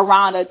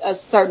around a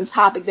certain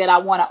topic that I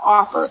want to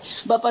offer.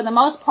 But for the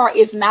most part,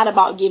 it's not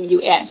about giving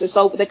you answers.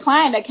 So the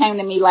client that came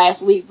to me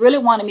last week really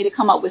wanted me to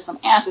come up with some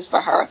answers for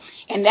her.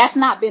 And that's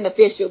not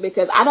beneficial,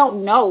 because I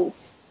don't know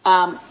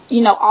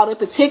all the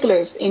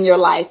particulars in your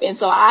life. And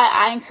so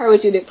I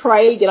encourage you to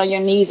pray, get on your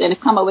knees, and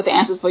come up with the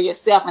answers for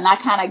yourself. And I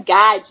kind of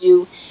guide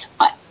you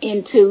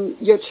into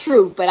your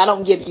truth, but I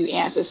don't give you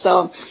answers.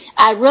 So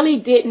I really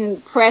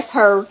didn't press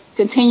her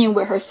continuing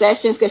with her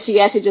sessions, because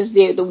she actually just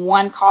did the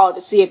one call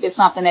to see if it's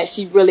something that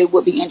she really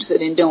would be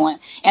interested in doing.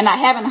 And I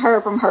haven't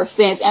heard from her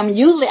since. And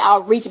usually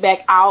I'll reach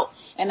back out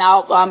and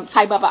I'll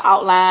type up an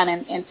outline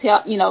and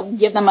tell,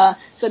 give them a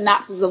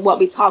synopsis of what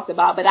we talked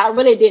about. But I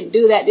really didn't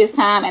do that this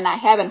time, and I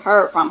haven't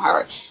heard from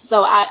her.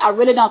 So I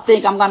really don't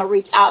think I'm going to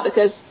reach out,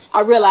 because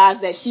I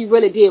realized that she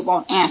really did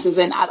want answers.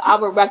 And I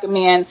would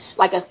recommend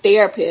like a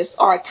therapist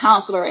or a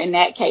counselor in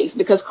that case,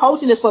 because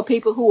coaching is for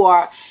people who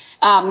are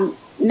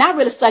not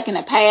really stuck in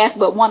the past,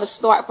 but want to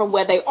start from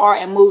where they are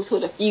and move to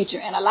the future.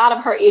 And a lot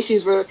of her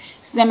issues were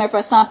stemming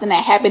from something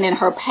that happened in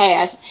her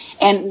past.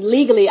 And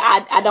legally,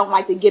 I don't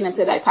like to get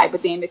into that type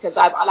of thing, because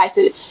I like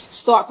to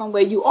start from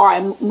where you are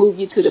and move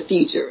you to the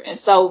future. And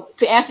so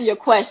to answer your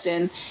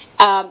question,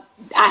 I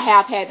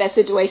have had that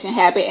situation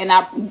happen, and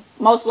I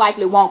most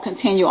likely won't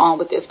continue on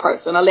with this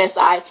person unless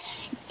I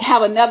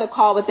have another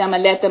call with them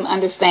and let them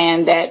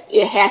understand that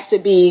it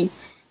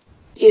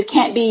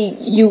can't be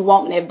you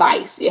wanting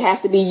advice. It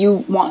has to be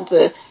you wanting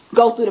to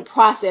go through the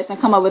process and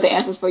come up with the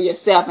answers for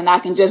yourself. And I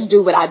can just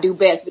do what I do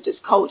best, which is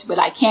coach, but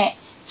I can't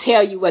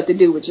tell you what to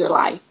do with your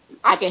life.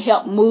 I can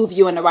help move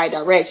you in the right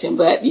direction,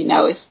 but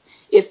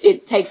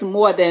it takes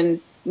more than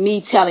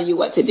me telling you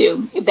what to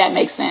do, if that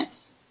makes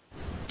sense.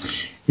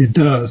 It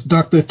does.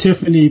 Dr.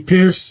 Tiffany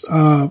Pierce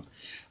of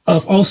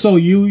Also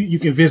You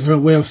can visit her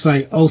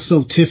website,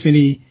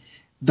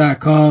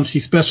 AlsoTiffany.com. She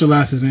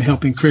specializes in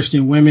helping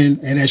Christian women.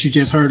 And as you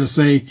just heard her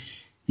say,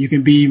 you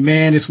can be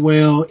man as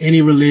well,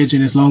 any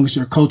religion, as long as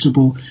you're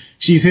coachable.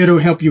 She's here to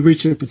help you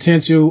reach your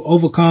potential,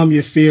 overcome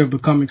your fear of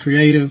becoming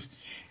creative.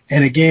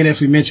 And again,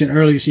 as we mentioned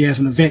earlier, she has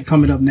an event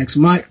coming up next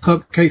month,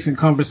 Cupcakes and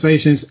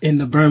Conversations in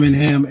the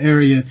Birmingham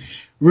area.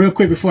 real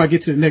quick before I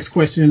get to the next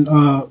question,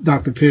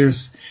 Dr.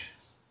 Pierce,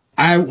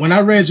 when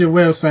I read your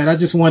website, I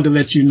just wanted to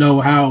let you know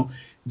how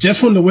just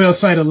from the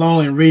website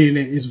alone and reading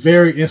it is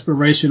very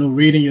inspirational.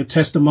 Reading your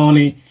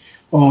testimony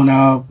on,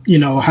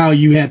 how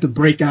you had to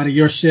break out of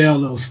your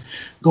shell of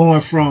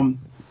going from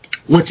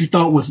what you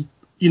thought was,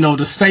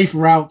 the safe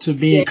route to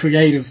being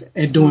creative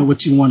and doing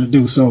what you want to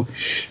do. So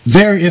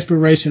very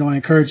inspirational. I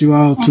encourage you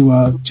all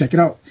to check it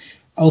out.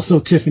 Also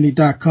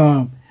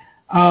Tiffany.com.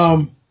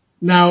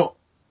 Now,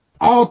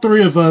 all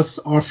three of us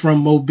are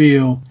from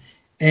Mobile,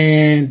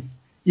 and,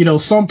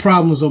 some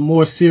problems are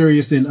more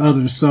serious than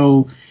others.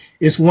 So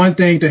it's one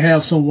thing to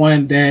have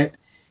someone that,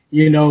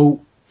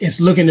 is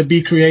looking to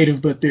be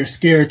creative, but they're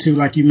scared to,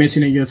 like you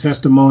mentioned in your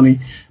testimony.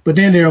 But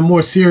then there are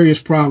more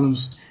serious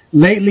problems.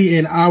 Lately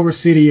in our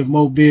city of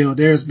Mobile,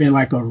 there's been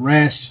like a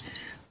rash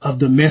of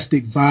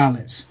domestic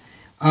violence.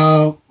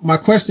 My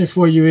question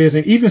for you is,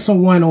 and even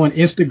someone on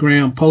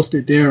Instagram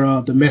posted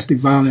their domestic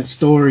violence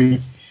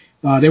story.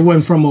 They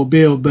wasn't from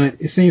Mobile,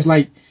 but it seems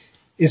like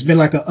it's been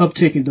like an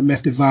uptick in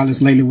domestic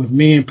violence lately with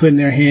men putting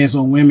their hands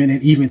on women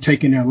and even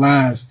taking their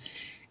lives.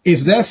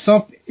 Is that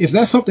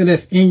something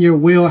that's in your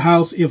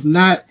wheelhouse? If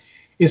not,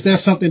 is that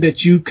something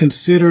that you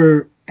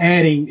consider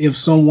adding if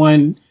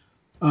someone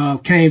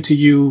came to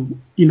you,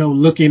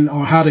 looking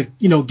on how to,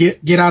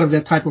 get out of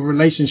that type of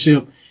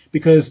relationship?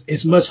 Because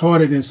it's much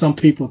harder than some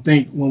people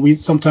think when we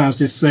sometimes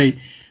just say,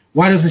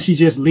 why doesn't she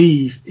just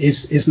leave?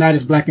 It's not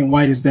as black and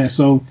white as that.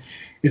 So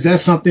is that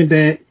something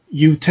that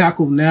you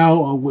tackle now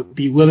or would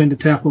be willing to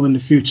tackle in the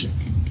future?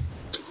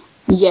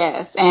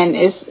 Yes, and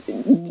it's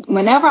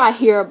whenever I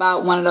hear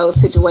about one of those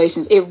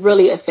situations, it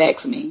really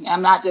affects me.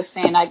 I'm not just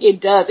saying like it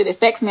does. It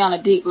affects me on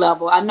a deep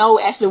level. I know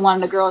actually one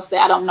of the girls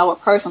that I don't know her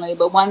personally,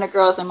 but one of the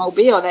girls in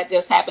Mobile that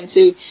just happened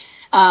to,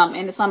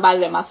 and it's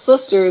somebody that my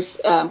sister's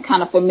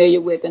kind of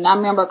familiar with. And I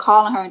remember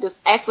calling her and just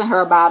asking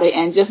her about it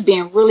and just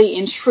being really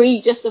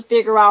intrigued just to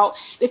figure out,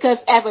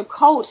 because as a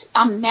coach,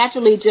 I'm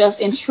naturally just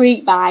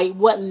intrigued by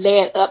what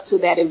led up to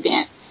that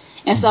event.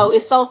 And so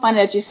it's so funny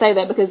that you say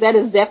that, because that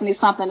is definitely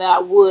something that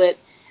I would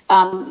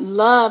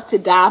love to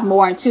dive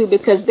more into,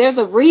 because there's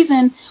a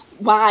reason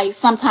why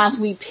sometimes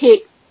we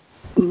pick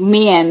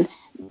men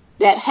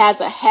that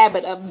has a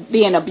habit of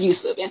being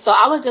abusive. And so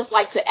I would just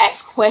like to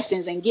ask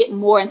questions and get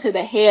more into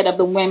the head of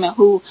the women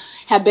who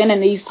have been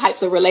in these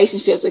types of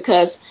relationships,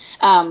 because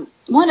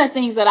one of the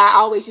things that I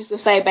always used to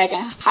say back in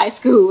high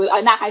school,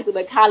 not high school,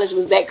 but college,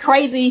 was that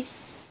crazy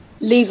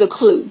leaves a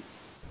clue.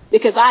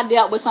 Because I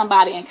dealt with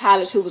somebody in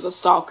college who was a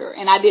stalker,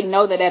 and I didn't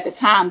know that at the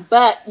time.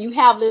 But you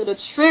have little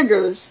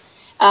triggers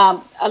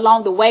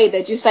along the way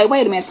that you say,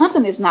 wait a minute,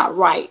 something is not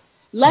right.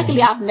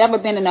 Luckily, I've never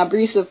been in an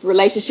abusive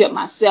relationship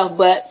myself,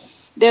 but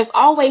there's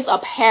always a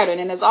pattern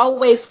and there's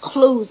always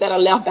clues that are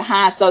left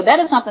behind. So that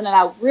is something that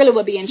I really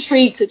would be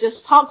intrigued to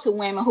just talk to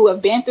women who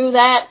have been through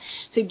that,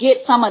 to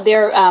get some of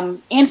their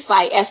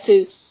insight as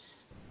to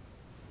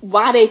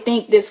why they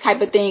think this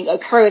type of thing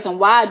occurs, and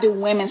why do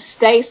women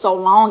stay so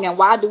long, and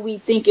why do we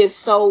think it's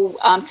so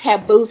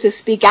taboo to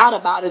speak out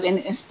about it and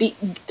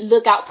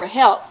look out for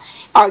help,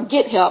 or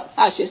get help,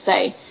 I should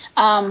say.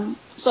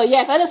 So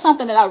yes, that is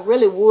something that I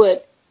really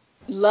would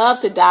love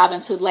to dive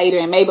into later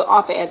and maybe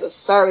offer as a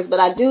service. But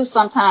I do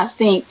sometimes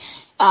think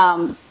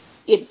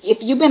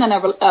if you've been in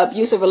an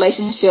abusive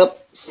relationship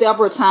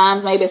several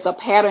times, maybe it's a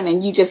pattern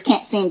and you just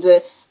can't seem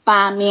to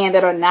find men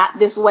that are not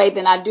this way,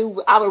 then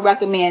I would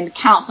recommend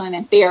counseling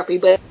and therapy.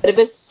 But if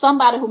it's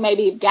somebody who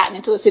maybe have gotten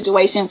into a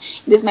situation,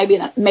 this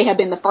may have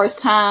been the first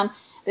time,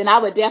 then I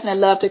would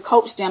definitely love to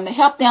coach them, to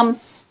help them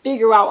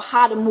figure out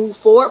how to move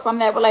forward from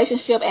that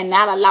relationship and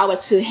not allow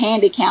it to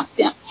handicap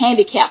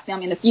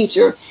them in the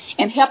future,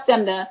 and help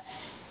them to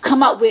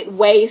come up with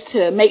ways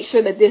to make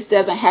sure that this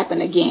doesn't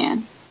happen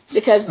again.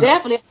 Because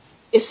definitely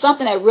it's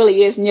something that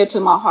really is near to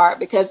my heart,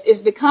 because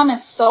it's becoming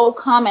so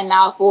common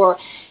now for,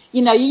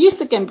 you used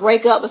to can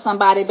break up with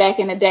somebody back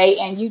in the day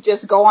and you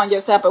just go on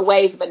your separate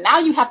ways. But now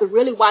you have to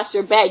really watch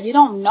your back. You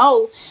don't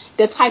know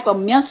the type of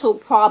mental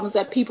problems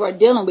that people are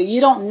dealing with.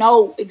 You don't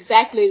know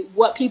exactly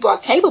what people are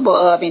capable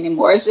of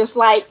anymore. It's just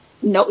like,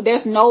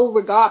 there's no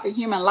regard for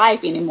human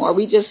life anymore.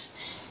 You just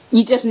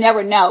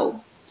never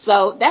know.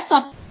 So that's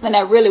something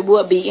that really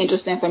would be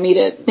interesting for me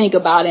to think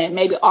about and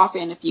maybe offer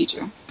in the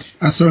future.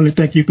 I certainly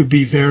think you could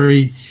be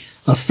very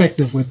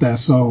effective with that.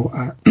 So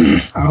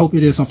I hope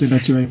it is something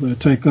that you're able to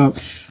take up.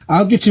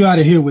 I'll get you out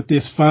of here with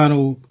this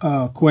final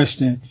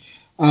question.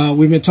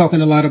 We've been talking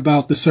a lot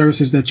about the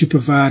services that you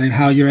provide and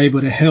how you're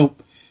able to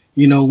help,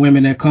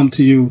 women that come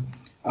to you.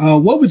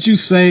 What would you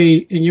say,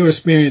 in your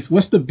experience,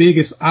 what's the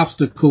biggest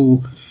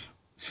obstacle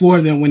for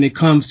them when it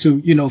comes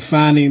to,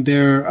 finding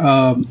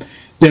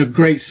their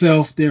great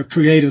self, their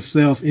creative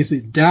self? Is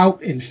it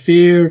doubt and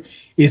fear?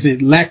 Is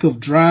it lack of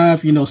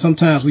drive?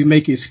 Sometimes we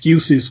make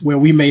excuses where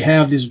we may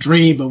have this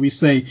dream, but we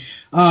say,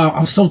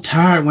 I'm so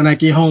tired when I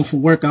get home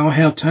from work. I don't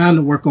have time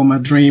to work on my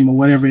dream, or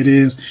whatever it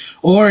is.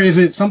 Or is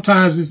it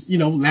sometimes it's,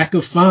 lack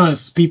of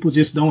funds? People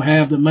just don't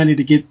have the money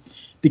to get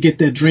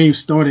that dream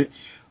started.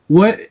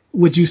 What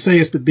would you say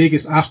is the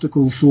biggest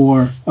obstacle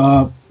for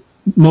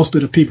most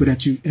of the people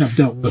that you have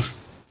dealt with?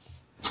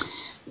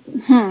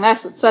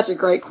 That's such a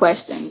great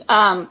question.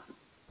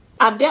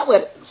 I've dealt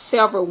with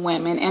several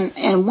women,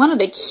 and one of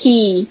the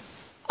key,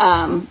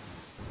 I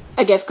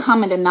guess,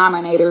 common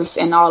denominators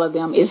in all of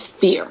them is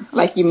fear,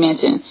 like you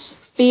mentioned.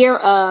 Fear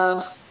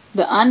of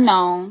the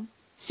unknown,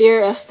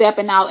 fear of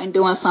stepping out and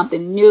doing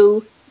something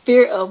new,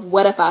 fear of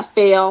what if I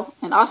fail,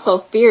 and also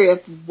fear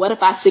of what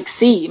if I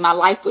succeed, my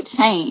life would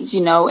change,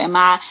 am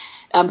I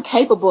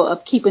capable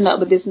of keeping up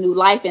with this new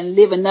life and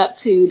living up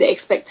to the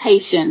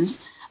expectations,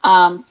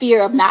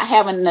 fear of not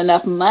having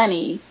enough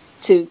money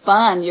to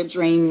fund your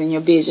dream and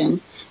your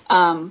vision.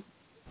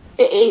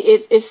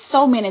 It's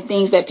so many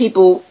things that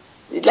people,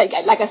 like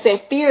I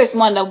said, fear is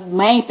one of the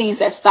main things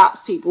that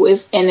stops people.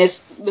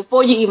 It's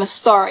before you even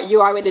start,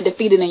 you're already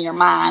defeated in your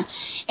mind.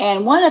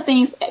 And one of the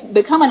things,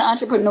 becoming an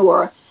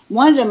entrepreneur,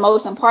 one of the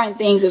most important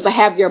things is to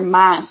have your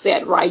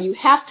mindset right. You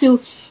have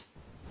to,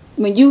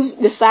 when you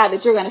decide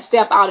that you're going to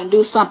step out and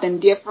do something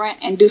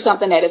different and do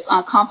something that is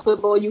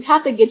uncomfortable, you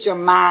have to get your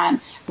mind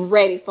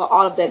ready for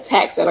all of the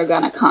attacks that are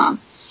going to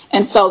come.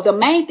 And so the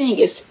main thing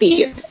is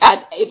fear.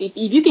 If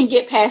you can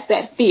get past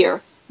that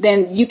fear,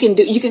 then you can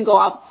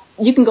go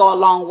a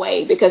long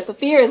way, because the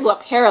fear is what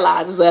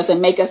paralyzes us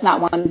and make us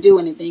not want to do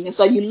anything. And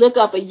so you look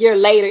up a year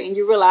later and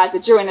you realize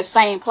that you're in the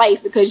same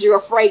place because you're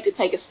afraid to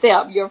take a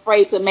step. You're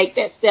afraid to make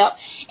that step.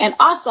 And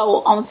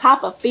also, on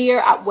top of fear,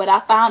 what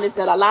I found is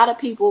that a lot of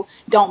people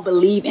don't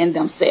believe in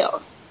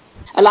themselves.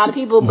 A lot of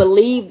people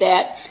believe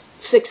that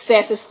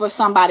success is for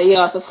somebody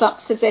else, or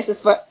success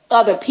is for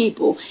other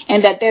people,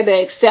 and that they're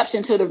the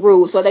exception to the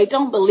rule. So they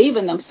don't believe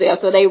in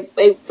themselves. So they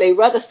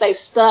rather stay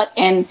stuck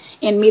in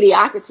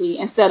mediocrity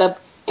instead of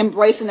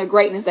embracing the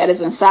greatness that is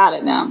inside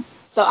of them.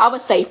 So I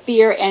would say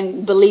fear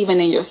and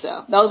believing in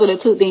yourself. Those are the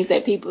two things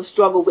that people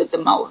struggle with the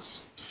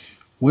most.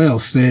 Well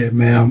said,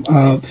 ma'am.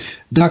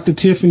 Dr.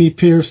 Tiffany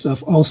Pierce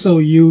of Also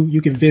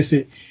You can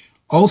visit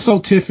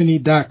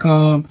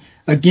alsotiffany.com.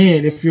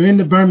 Again, if you're in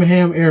the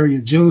Birmingham area,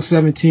 June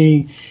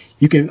 17,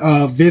 you can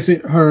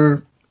visit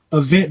her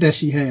event that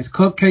she has,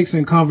 Cupcakes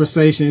and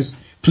Conversations.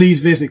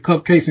 Please visit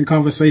Cupcakes and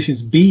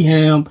Conversations,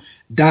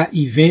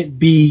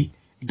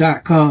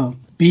 bham.eventb.com.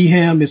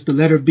 BHAM is the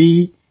letter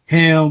B,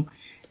 ham,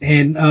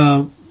 and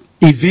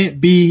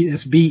event B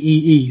is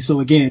BEE. So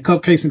again,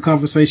 Cupcakes and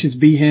Conversations,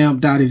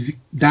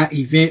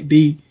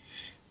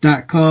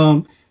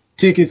 bham.eventb.com.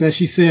 Tickets, as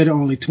she said, are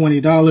only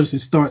 $20. It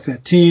starts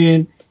at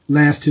 10,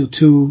 lasts till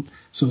 2.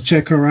 So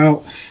check her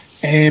out.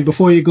 And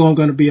before you go, I'm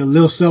going to be a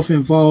little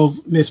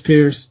self-involved, Miss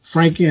Pierce.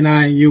 Frankie and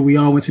I and you, we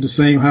all went to the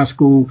same high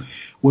school.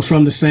 We're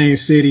from the same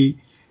city.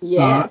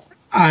 Yes.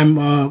 I'm,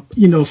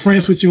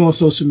 friends with you on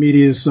social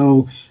media.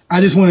 So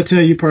I just want to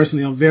tell you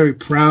personally, I'm very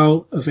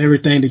proud of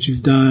everything that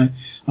you've done.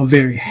 I'm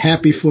very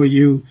happy for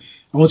you.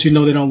 I want you to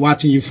know that I'm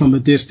watching you from a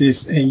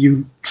distance, and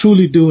you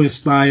truly do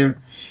inspire.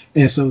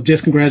 And so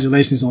just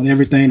congratulations on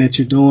everything that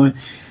you're doing,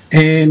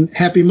 and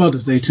happy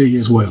Mother's Day to you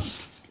as well.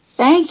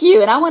 Thank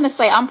you. And I want to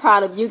say I'm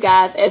proud of you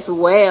guys as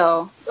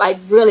well. Like,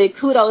 really,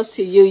 kudos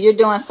to you. You're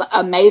doing some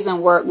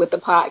amazing work with the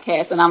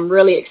podcast, and I'm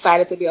really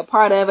excited to be a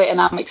part of it. And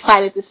I'm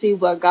excited to see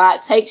where God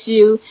takes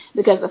you,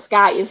 because the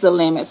sky is the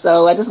limit.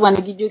 So I just want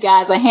to give you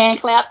guys a hand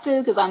clap,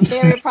 too, because I'm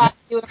very proud of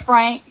you and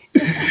Frank.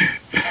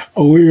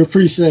 Oh, we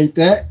appreciate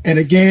that. And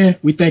again,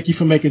 we thank you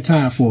for making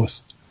time for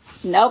us.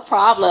 No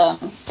problem.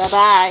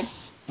 Bye-bye.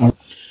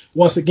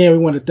 Once again, we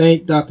want to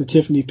thank Dr.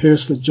 Tiffany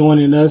Pierce for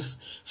joining us.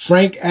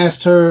 Frank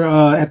asked her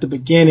at the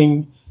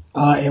beginning,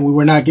 and we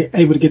were not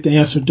able to get the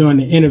answer during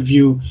the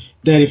interview,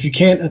 that if you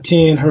can't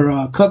attend her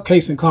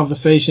Cupcakes and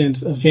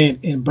Conversations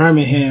event in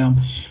Birmingham,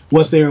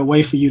 was there a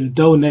way for you to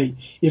donate?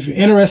 If you're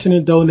interested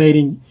in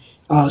donating,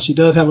 she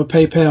does have a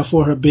PayPal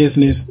for her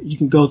business. You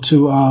can go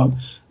to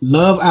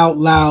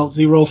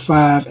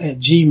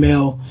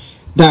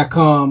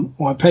loveoutloud05@gmail.com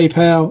on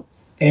PayPal,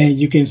 and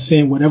you can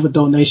send whatever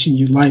donation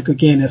you like.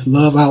 Again, that's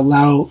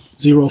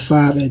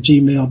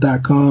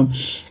loveoutloud05@gmail.com.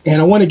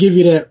 And I want to give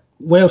you that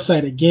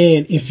website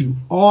again if you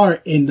are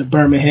in the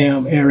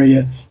Birmingham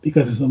area,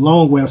 because it's a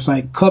long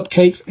website,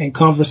 Cupcakes and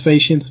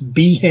Conversations,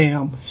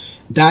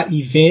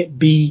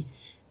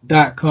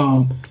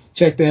 bham.eventb.com.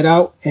 Check that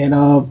out,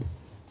 and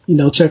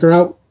check her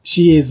out.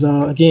 She is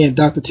again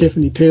Dr.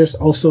 Tiffany Pierce.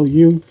 Also,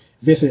 you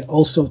visit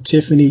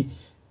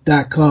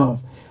alsotiffany.com.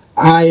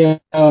 I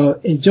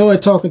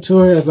enjoyed talking to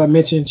her. As I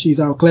mentioned,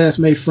 she's our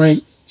classmate,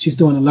 Frank. She's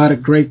doing a lot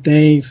of great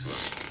things.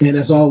 And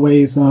as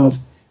always, let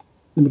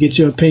me get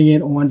your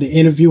opinion on the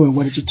interview, and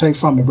what did you take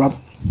from it, brother?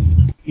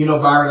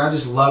 Byron, I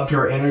just loved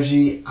her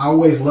energy. I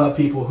always love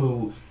people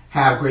who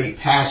have great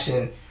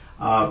passion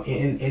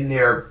in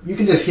their, you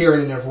can just hear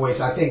it in their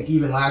voice. I think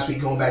even last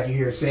week, going back, you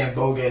hear Sam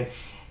Bogan.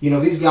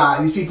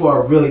 These people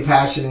are really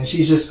passionate, and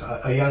she's just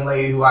a young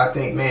lady who I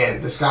think,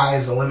 man, the sky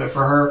is the limit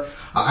for her.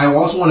 I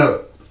also want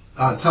to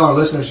tell our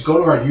listeners, go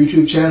to our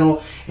YouTube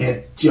channel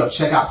and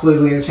check out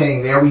Politically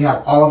Entertaining. There we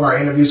have all of our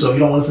interviews. So if you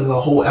don't listen to the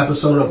whole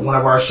episode of one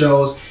of our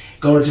shows,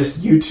 go to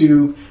just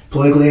YouTube,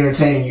 Politically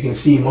Entertaining. You can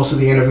see most of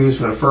the interviews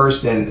from the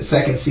first and the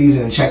second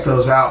season and check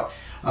those out.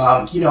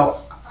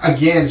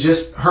 Again,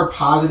 just her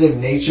positive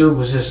nature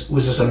was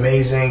just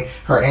amazing.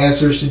 Her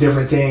answers to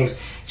different things.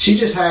 she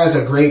just has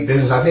a great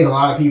business. I think a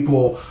lot of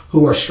people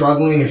who are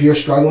struggling, if you're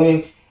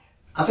struggling,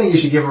 I think you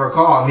should give her a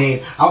call. I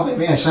mean, I was like,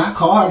 man, should I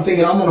call her? I'm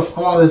thinking, I'm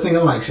on this thing.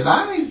 I'm like, should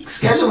I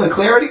schedule a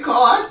clarity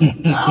call?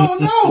 I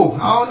don't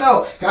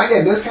know. Can I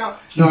get a discount?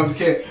 No, I'm just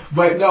kidding.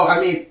 But no,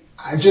 I mean,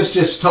 I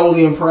just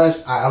totally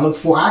impressed. I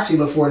actually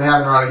look forward to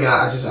having her on again.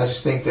 I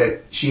just think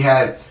that she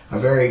had a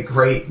very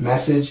great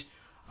message.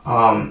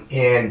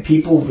 And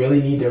people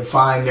really need to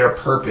find their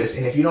purpose.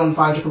 And if you don't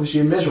find your purpose,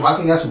 you're miserable. I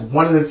think that's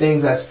one of the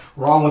things that's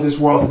wrong with this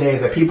world today,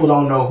 is that people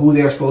don't know who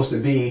they're supposed to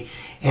be.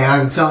 And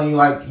I'm telling you,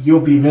 like, you'll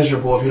be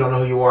miserable if you don't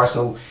know who you are.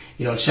 So,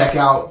 check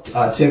out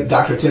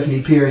Dr.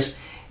 Tiffany Pierce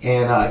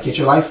and get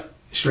your life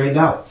straightened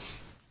out.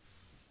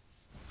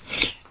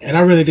 And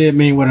I really did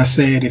mean what I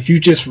said. If you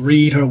just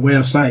read her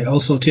website,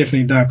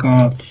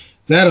 osotiffany.com,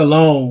 that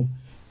alone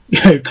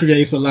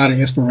creates a lot of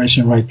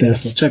inspiration right there.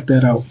 So check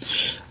that out.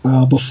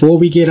 Before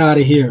we get out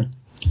of here,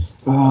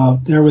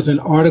 there was an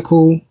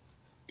article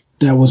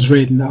that was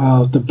written.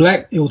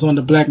 It was on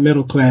the black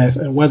middle class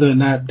and whether or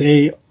not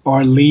they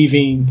are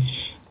leaving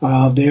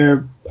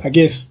their, I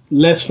guess,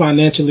 less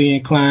financially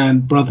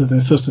inclined brothers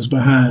and sisters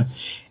behind.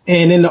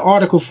 And in the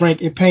article,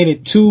 Frank, it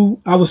painted two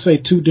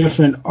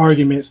different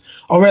arguments,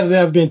 or rather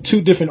there have been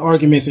two different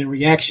arguments in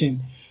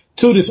reaction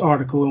to this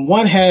article. And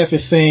one half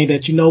is saying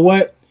that, you know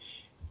what,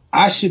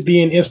 I should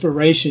be an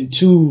inspiration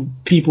to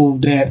people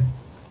that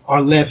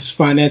are less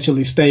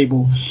financially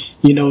stable.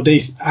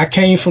 I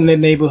came from that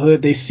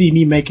neighborhood. They see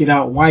me make it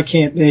out. Why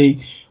can't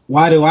they?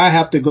 Why do I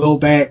have to go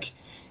back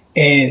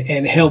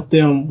and help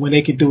them when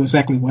they can do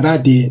exactly what I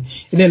did?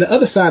 And then the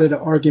other side of the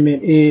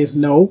argument is,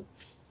 no,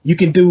 you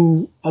can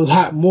do a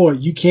lot more.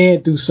 You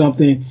can do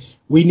something.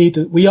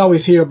 We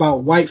always hear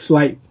about white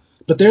flight,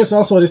 but there's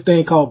also this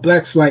thing called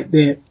black flight,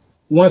 that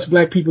once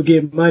black people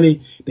get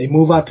money, they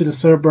move out to the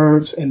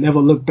suburbs and never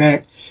look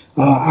back.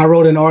 I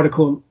wrote an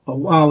article a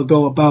while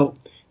ago about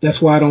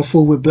that's why I don't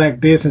fool with black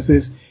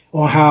businesses,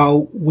 on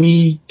how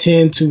we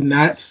tend to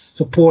not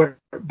support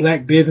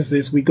black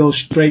businesses. We go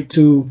straight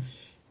to,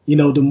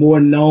 the more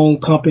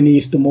known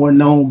companies, the more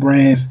known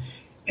brands,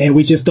 and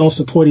we just don't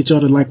support each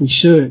other like we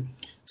should.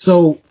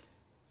 So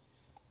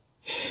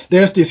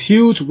there's this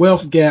huge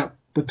wealth gap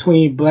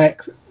between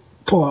black,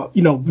 poor,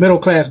 middle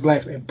class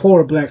blacks and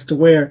poorer blacks, to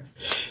where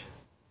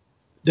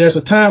there's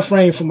a time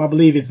frame from, I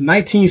believe it's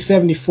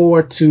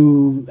 1974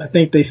 to, I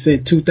think they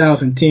said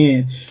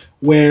 2010,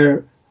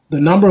 where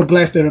the number of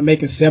blacks that are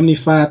making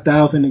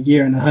 $75,000 a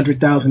year and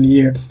 $100,000 a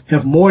year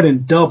have more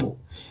than doubled.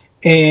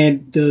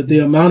 And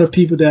the amount of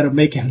people that are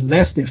making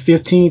less than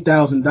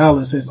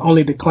 $15,000 has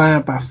only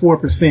declined by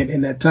 4%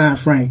 in that time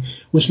frame,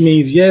 which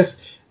means,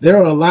 yes, there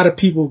are a lot of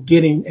people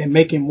getting and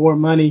making more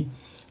money,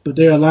 but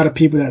there are a lot of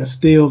people that are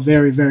still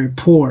very, very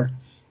poor.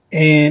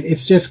 And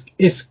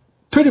it's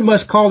pretty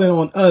much calling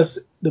on us,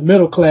 the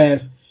middle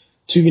class,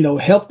 to,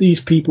 help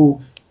these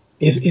people.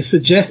 It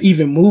suggests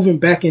even moving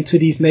back into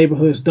these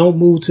neighborhoods. Don't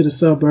move to the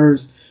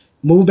suburbs.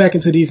 Move back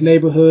into these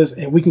neighborhoods,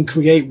 and we can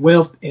create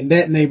wealth in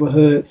that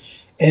neighborhood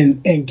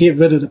and get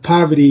rid of the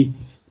poverty,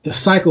 the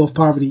cycle of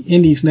poverty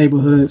in these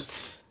neighborhoods.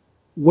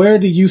 Where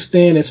do you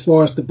stand as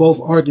far as the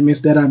both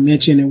arguments that I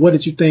mentioned, and what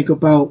did you think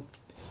about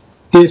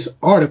this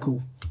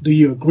article? Do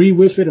you agree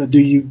with it, or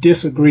do you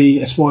disagree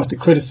as far as the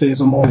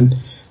criticism on,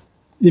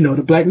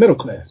 the black middle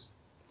class?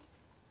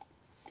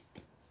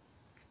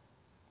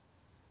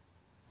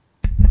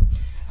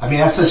 I mean,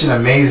 that's such an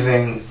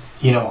amazing,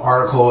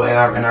 article,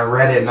 and I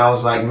read it, and I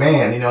was like,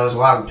 man, there's a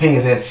lot of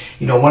opinions. And,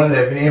 one of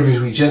the interviews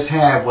we just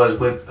had was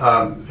with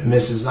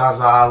Mrs.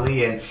 Zaza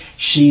Ali, and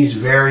she's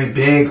very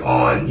big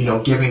on,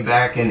 giving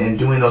back and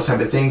doing those type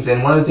of things.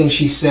 And one of the things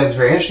she said is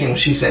very interesting.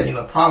 She said,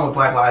 the problem with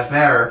Black Lives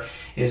Matter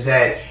is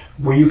that,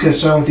 were you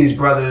concerned with these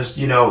brothers,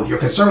 you're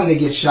concerned when they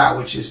get shot,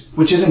 which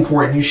is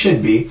important, you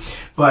should be.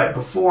 But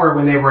before,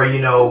 when they were,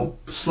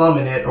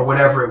 slumming it or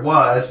whatever it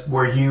was,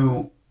 were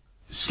you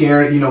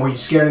scared, were you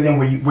scared of them?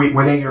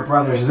 Were they your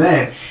brothers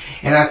then?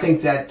 And I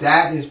think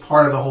that is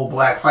part of the whole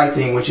black fight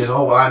thing, which is,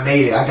 oh, well, I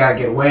made it. I got to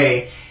get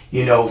away,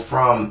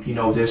 from,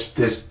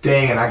 this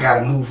thing, and I got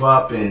to move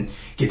up and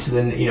get to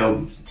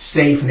the,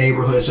 safe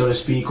neighborhood, so to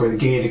speak, or the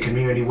gated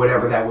community,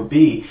 whatever that would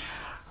be.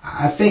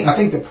 I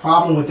think the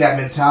problem with that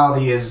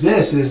mentality is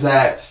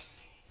that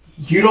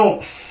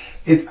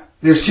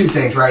there's two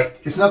things, right?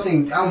 I don't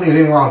think there's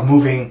anything wrong with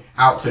moving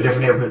out to a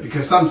different neighborhood,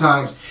 because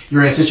sometimes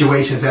you're in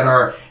situations that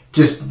are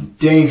just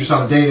dangerous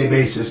on a day-to-day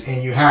basis,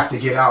 and you have to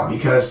get out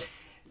because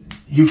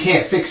you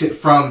can't fix it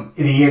from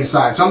the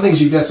inside. Some things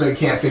you necessarily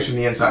can't fix from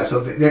the inside.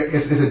 So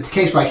it's a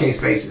case-by-case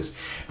basis.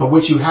 But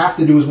what you have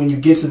to do is, when you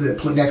get to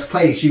the next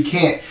place, you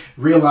can't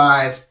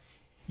realize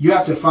you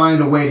have to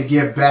find a way to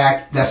give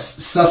back that's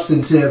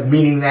substantive,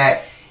 meaning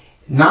that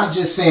not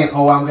just saying,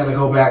 oh, I'm going to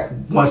go back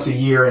once a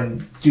year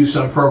and do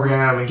some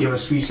program and give a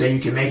speech that you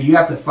can make. You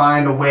have to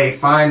find a way,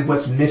 find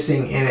what's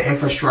missing in the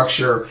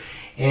infrastructure,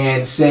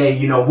 and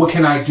say, what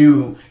can I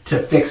do to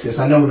fix this?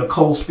 I know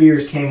Nicole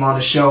Spears came on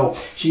the show.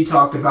 She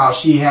talked about,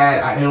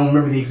 I don't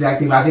remember the exact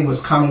thing, but I think it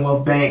was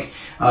Commonwealth Bank.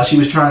 She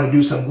was trying to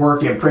do some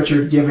work, and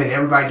Pritchard giving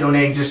everybody,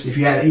 donating, just if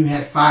you even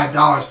had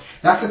 $5,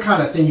 that's the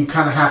kind of thing you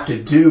kind of have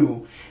to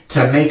do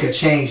to make a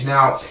change.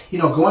 Now,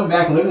 going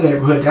back and living in the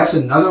neighborhood, that's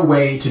another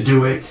way to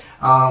do it.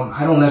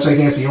 I don't necessarily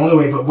think it's the only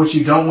way, but what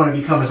you don't want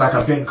to become is like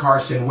a Ben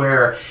Carson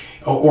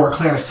or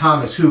Clarence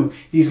Thomas, who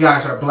these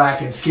guys are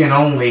black and skin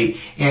only,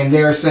 and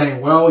they're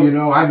saying, well,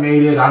 I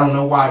made it. I don't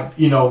know why,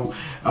 if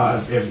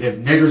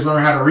niggers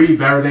learn how to read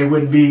better, they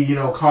wouldn't be,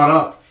 caught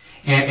up.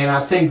 And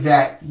I think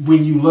that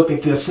when you look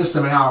at the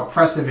system and how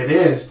oppressive it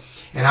is,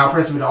 and how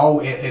oppressive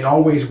it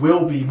always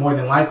will be, more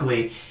than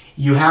likely,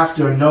 you have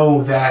to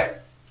know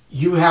that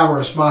you have a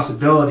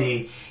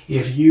responsibility,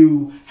 if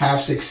you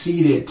have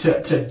succeeded,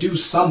 to do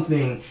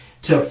something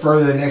to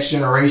further the next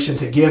generation,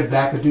 to give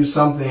back, to do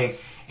something.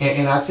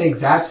 And I think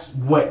that's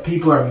what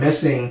people are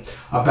missing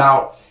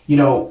about,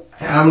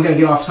 I'm going to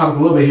get off topic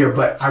a little bit here,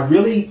 but I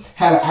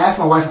asked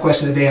my wife a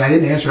question today and I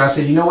didn't answer it. I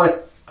said, you know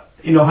what,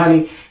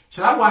 honey,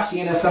 should I watch the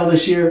NFL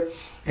this year?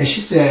 And she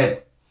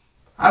said,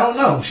 I don't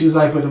know. She was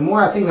like, but the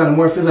more I think about it, the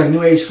more it feels like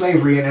New Age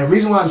slavery. And the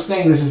reason why I'm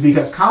saying this is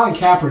because Colin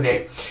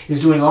Kaepernick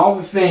is doing all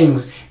the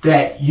things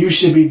that you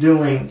should be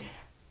doing,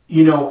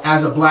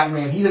 as a black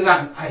man.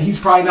 He's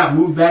probably not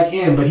moved back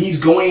in, but he's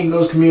going to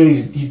those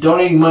communities. He's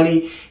donating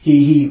money.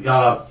 He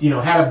got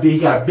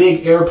a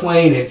big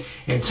airplane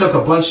and took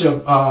a bunch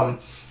of,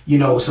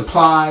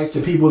 supplies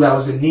to people that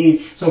was in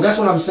need. So that's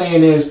what I'm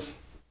saying is,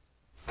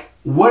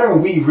 what are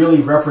we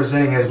really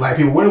representing as black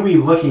people? What are we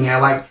looking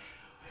at? Like,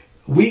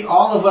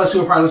 all of us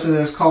who are probably listening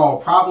to this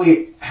call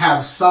probably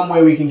have some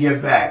way we can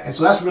give back. And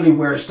so that's really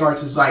where it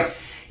starts. Is like,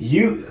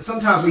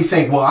 sometimes we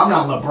think, well, I'm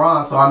not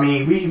LeBron, so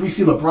we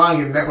see LeBron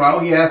giving back. We're like,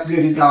 oh yeah, that's good,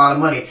 he's got a lot of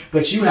money,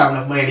 but you have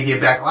enough money to give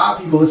back. A lot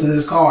of people listening to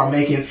this call are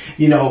making,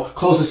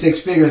 close to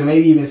six figures,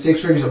 maybe even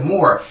six figures or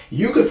more.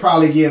 You could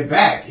probably give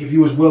back if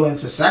you was willing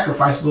to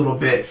sacrifice a little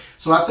bit.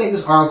 So I think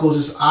this article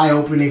is just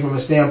eye-opening from a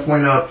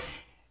standpoint of,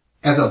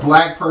 as a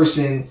black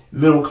person,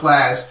 middle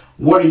class,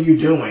 what are you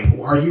doing?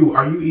 Are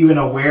you even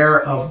aware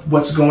of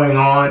what's going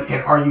on,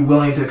 and are you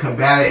willing to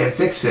combat it and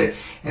fix it?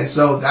 And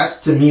so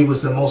that's, to me,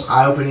 was the most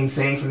eye-opening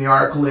thing from the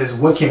article, is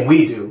what can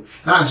we do?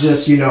 Not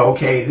just,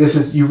 okay,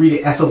 you read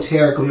it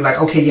esoterically,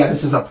 like, okay, yeah,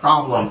 this is a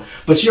problem,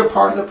 but you're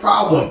part of the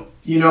problem.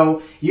 You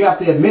have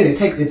to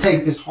admit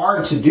it's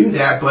hard to do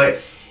that, but,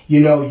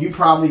 you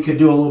probably could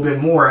do a little bit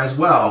more as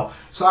well.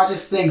 So I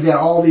just think that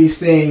all these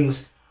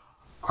things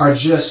are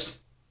just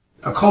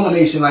a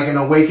culmination, like an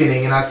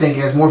awakening. And I think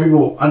as more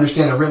people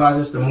understand and realize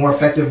this, the more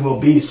effective we'll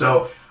be.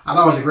 So I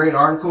thought it was a great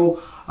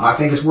article. I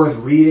think it's worth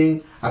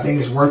reading. I think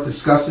it's worth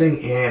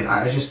discussing. And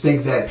I just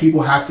think that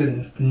people have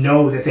to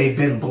know that they've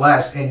been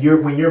blessed. And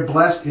when you're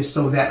blessed, it's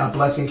so that a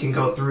blessing can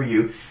go through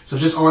you. So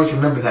just always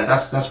remember that.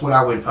 That's what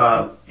I would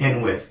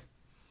end with.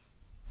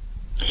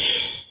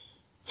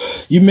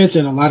 You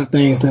mentioned a lot of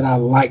things that I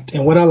liked.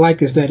 And what I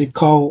like is that it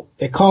called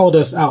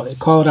us out. It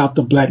called out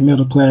the black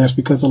middle class,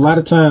 because a lot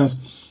of times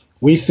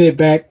we sit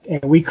back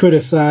and we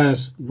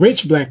criticize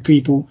rich black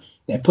people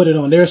and put it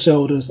on their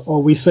shoulders,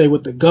 or we say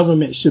what the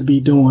government should be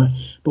doing.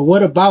 But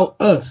what about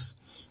us?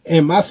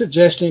 And my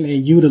suggestion,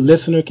 and you, the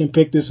listener, can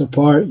pick this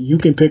apart. You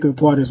can pick it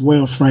apart as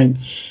well, Frank.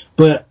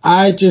 But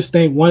I just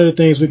think one of the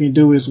things we can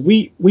do is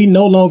we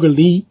no longer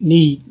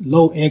need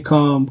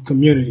low-income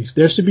communities.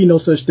 There should be no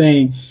such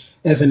thing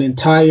as an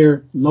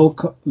entire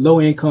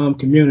low-income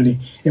community.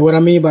 And what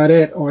I mean by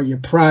that are your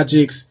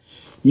projects,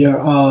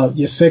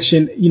 your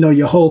section,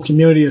 your whole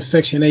community of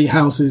Section 8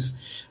 houses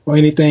or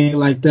anything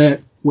like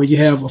that, where you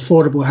have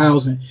affordable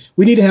housing.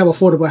 We need to have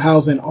affordable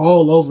housing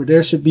all over.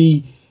 There should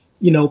be,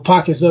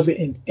 pockets of it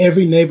in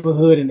every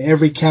neighborhood, in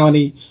every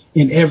county,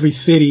 in every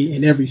city,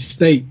 in every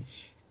state.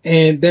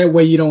 And that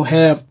way you don't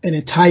have an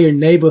entire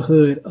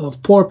neighborhood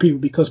of poor people,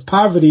 because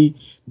poverty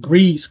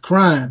breeds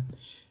crime.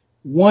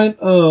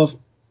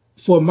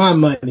 For my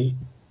money,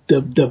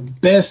 the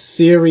best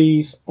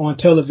series on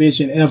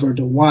television ever,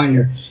 The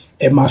Wire,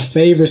 and my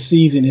favorite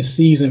season is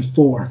season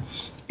 4.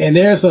 And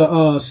there's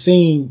a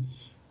scene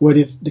where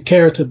the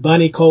character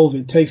Bunny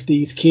Colvin takes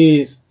these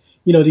kids,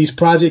 these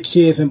project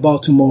kids in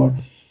Baltimore.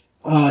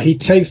 He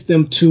takes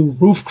them to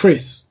Ruth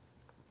Chris,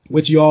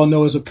 which you all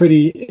know is a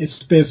pretty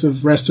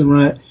expensive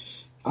restaurant.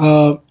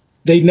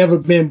 They've never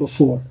been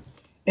before.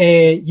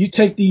 And you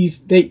take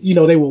these,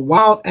 they were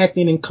wild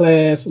acting in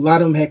class. A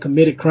lot of them had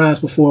committed crimes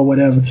before or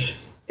whatever.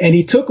 And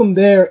he took them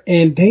there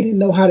and they didn't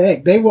know how to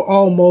act. They were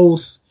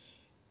almost,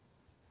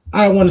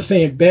 I don't want to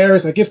say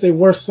embarrassed. I guess they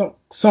were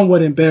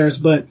somewhat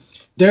embarrassed, but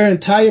their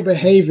entire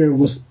behavior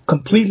was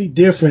completely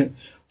different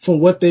from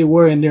what they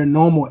were in their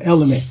normal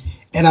element.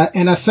 And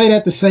I say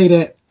that to say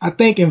that I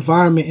think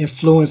environment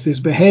influences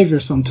behavior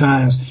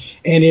sometimes.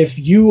 And if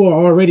you are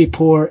already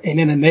poor and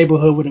in a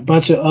neighborhood with a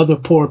bunch of other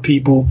poor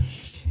people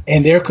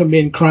and they're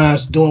committing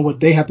crimes, doing what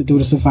they have to do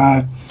to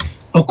survive,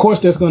 of course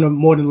that's going to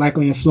more than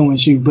likely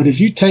influence you. But if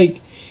you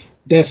take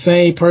that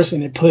same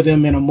person and put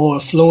them in a more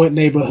affluent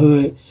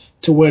neighborhood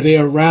to where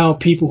they're around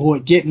people who are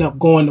getting up,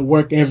 going to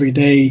work every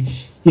day,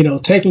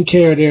 taking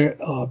care of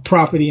their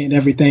property and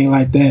everything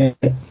like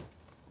that,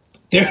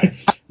 they're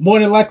more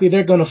than likely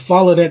they're going to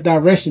follow that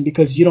direction,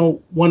 because you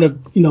don't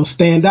want to,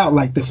 stand out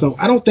like this. So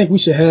I don't think we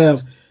should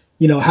have,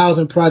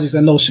 housing projects.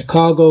 I know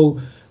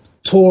Chicago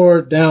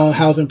tore down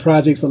housing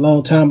projects a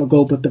long time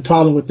ago, but the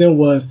problem with them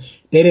was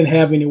they didn't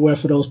have anywhere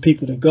for those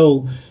people to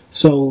go.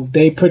 So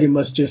they pretty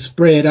much just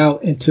spread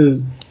out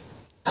into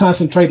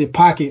concentrated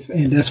pockets,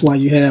 and that's why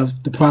you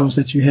have the problems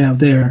that you have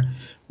there.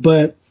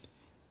 But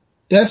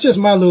that's just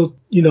my little,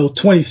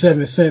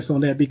 27 cents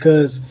on that,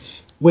 because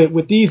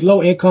with these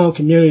low income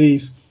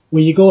communities,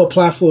 when you go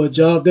apply for a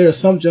job, there are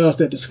some jobs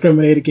that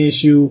discriminate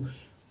against you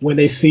when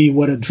they see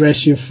what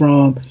address you're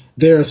from.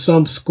 There are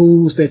some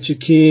schools that your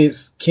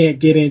kids can't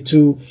get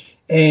into.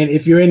 And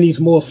if you're in these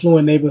more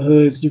affluent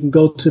neighborhoods, you can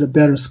go to the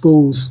better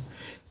schools.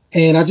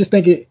 And I just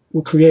think it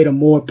will create a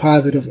more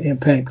positive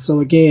impact.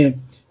 So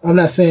again, I'm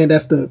not saying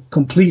that's the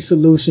complete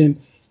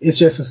solution. It's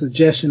just a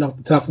suggestion off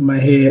the top of my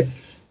head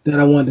that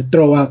I wanted to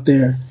throw out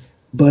there.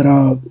 But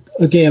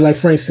again, like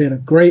Frank said, a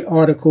great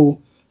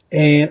article.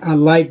 And I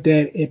like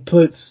that it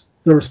puts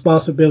the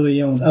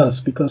responsibility on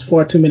us, because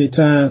far too many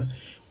times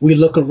we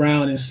look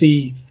around and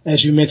see,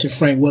 as you mentioned,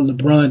 Frank, what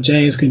LeBron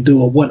James can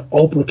do or what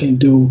Oprah can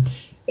do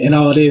and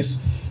all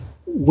this.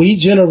 We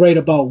generate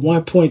about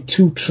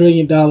 $1.2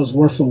 trillion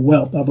worth of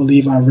wealth, I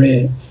believe I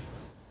read.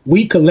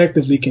 We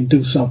collectively can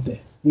do something.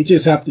 We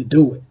just have to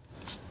do it.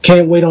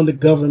 Can't wait on the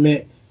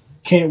government.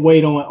 Can't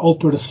wait on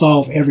Oprah to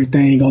solve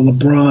everything, or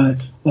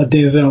LeBron or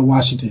Denzel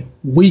Washington.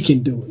 We can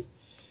do it.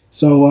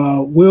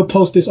 So we'll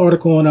post this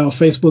article on our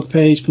Facebook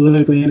page,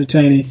 Politically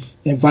Entertaining.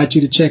 Invite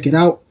you to check it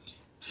out.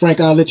 Frank,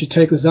 I'll let you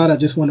take us out. I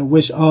just want to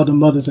wish all the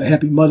mothers a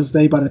happy Mother's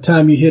Day. By the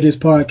time you hear this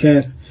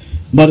podcast,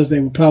 Mother's Day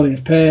will probably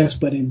have passed,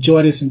 but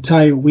enjoy this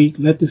entire week.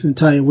 Let this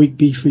entire week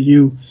be for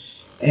you.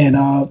 And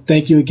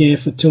thank you again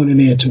for tuning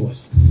in to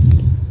us.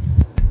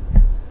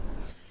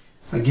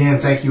 Again,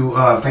 thank you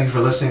for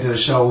listening to the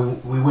show.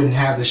 We wouldn't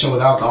have the show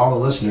without all the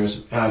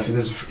listeners. If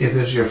this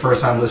is your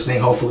first time listening,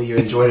 hopefully you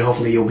enjoyed it.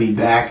 Hopefully you'll be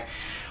back.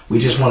 We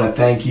just want to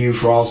thank you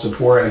for all the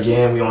support.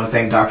 Again, we want to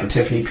thank Dr.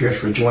 Tiffany Pierce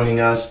for joining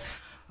us.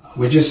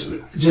 We're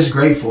just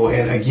grateful.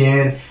 And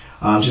again,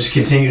 just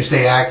continue to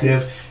stay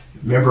active.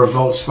 Remember,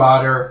 vote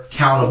spotter,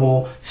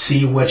 accountable,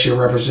 see what your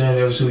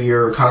representatives, who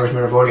your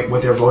congressmen are voting,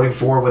 what they're voting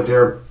for, what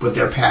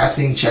they're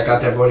passing. Check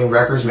out their voting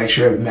records. Make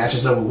sure it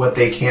matches up with what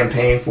they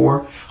campaign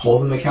for.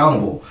 Hold them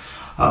accountable.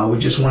 We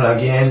just want to,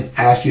 again,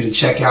 ask you to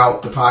check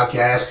out the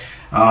podcast.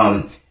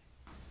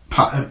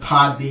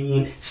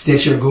 Podbean,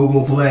 Stitcher,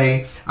 Google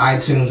Play,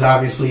 iTunes,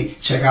 obviously.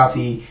 Check out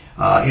the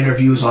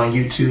interviews on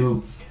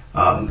YouTube.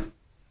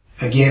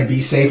 Again, be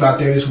safe out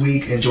there this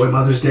week. Enjoy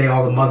Mother's Day,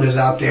 all the mothers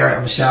out there. I'm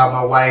going to shout out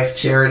my wife,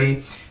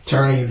 Charity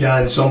Turner. You've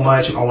done so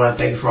much. I want to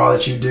thank you for all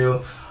that you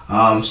do.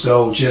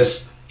 So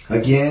just,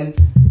 again,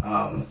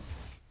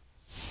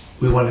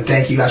 we want to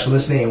thank you guys for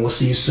listening, and we'll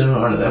see you soon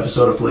on another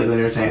episode of Politically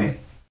Entertaining.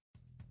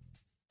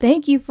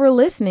 Thank you for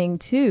listening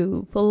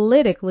to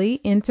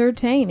Politically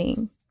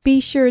Entertaining. Be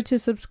sure to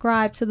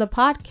subscribe to the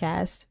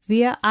podcast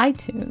via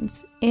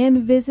iTunes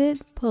and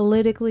visit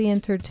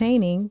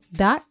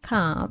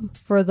politicallyentertaining.com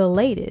for the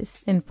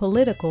latest in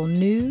political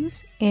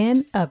news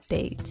and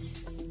updates.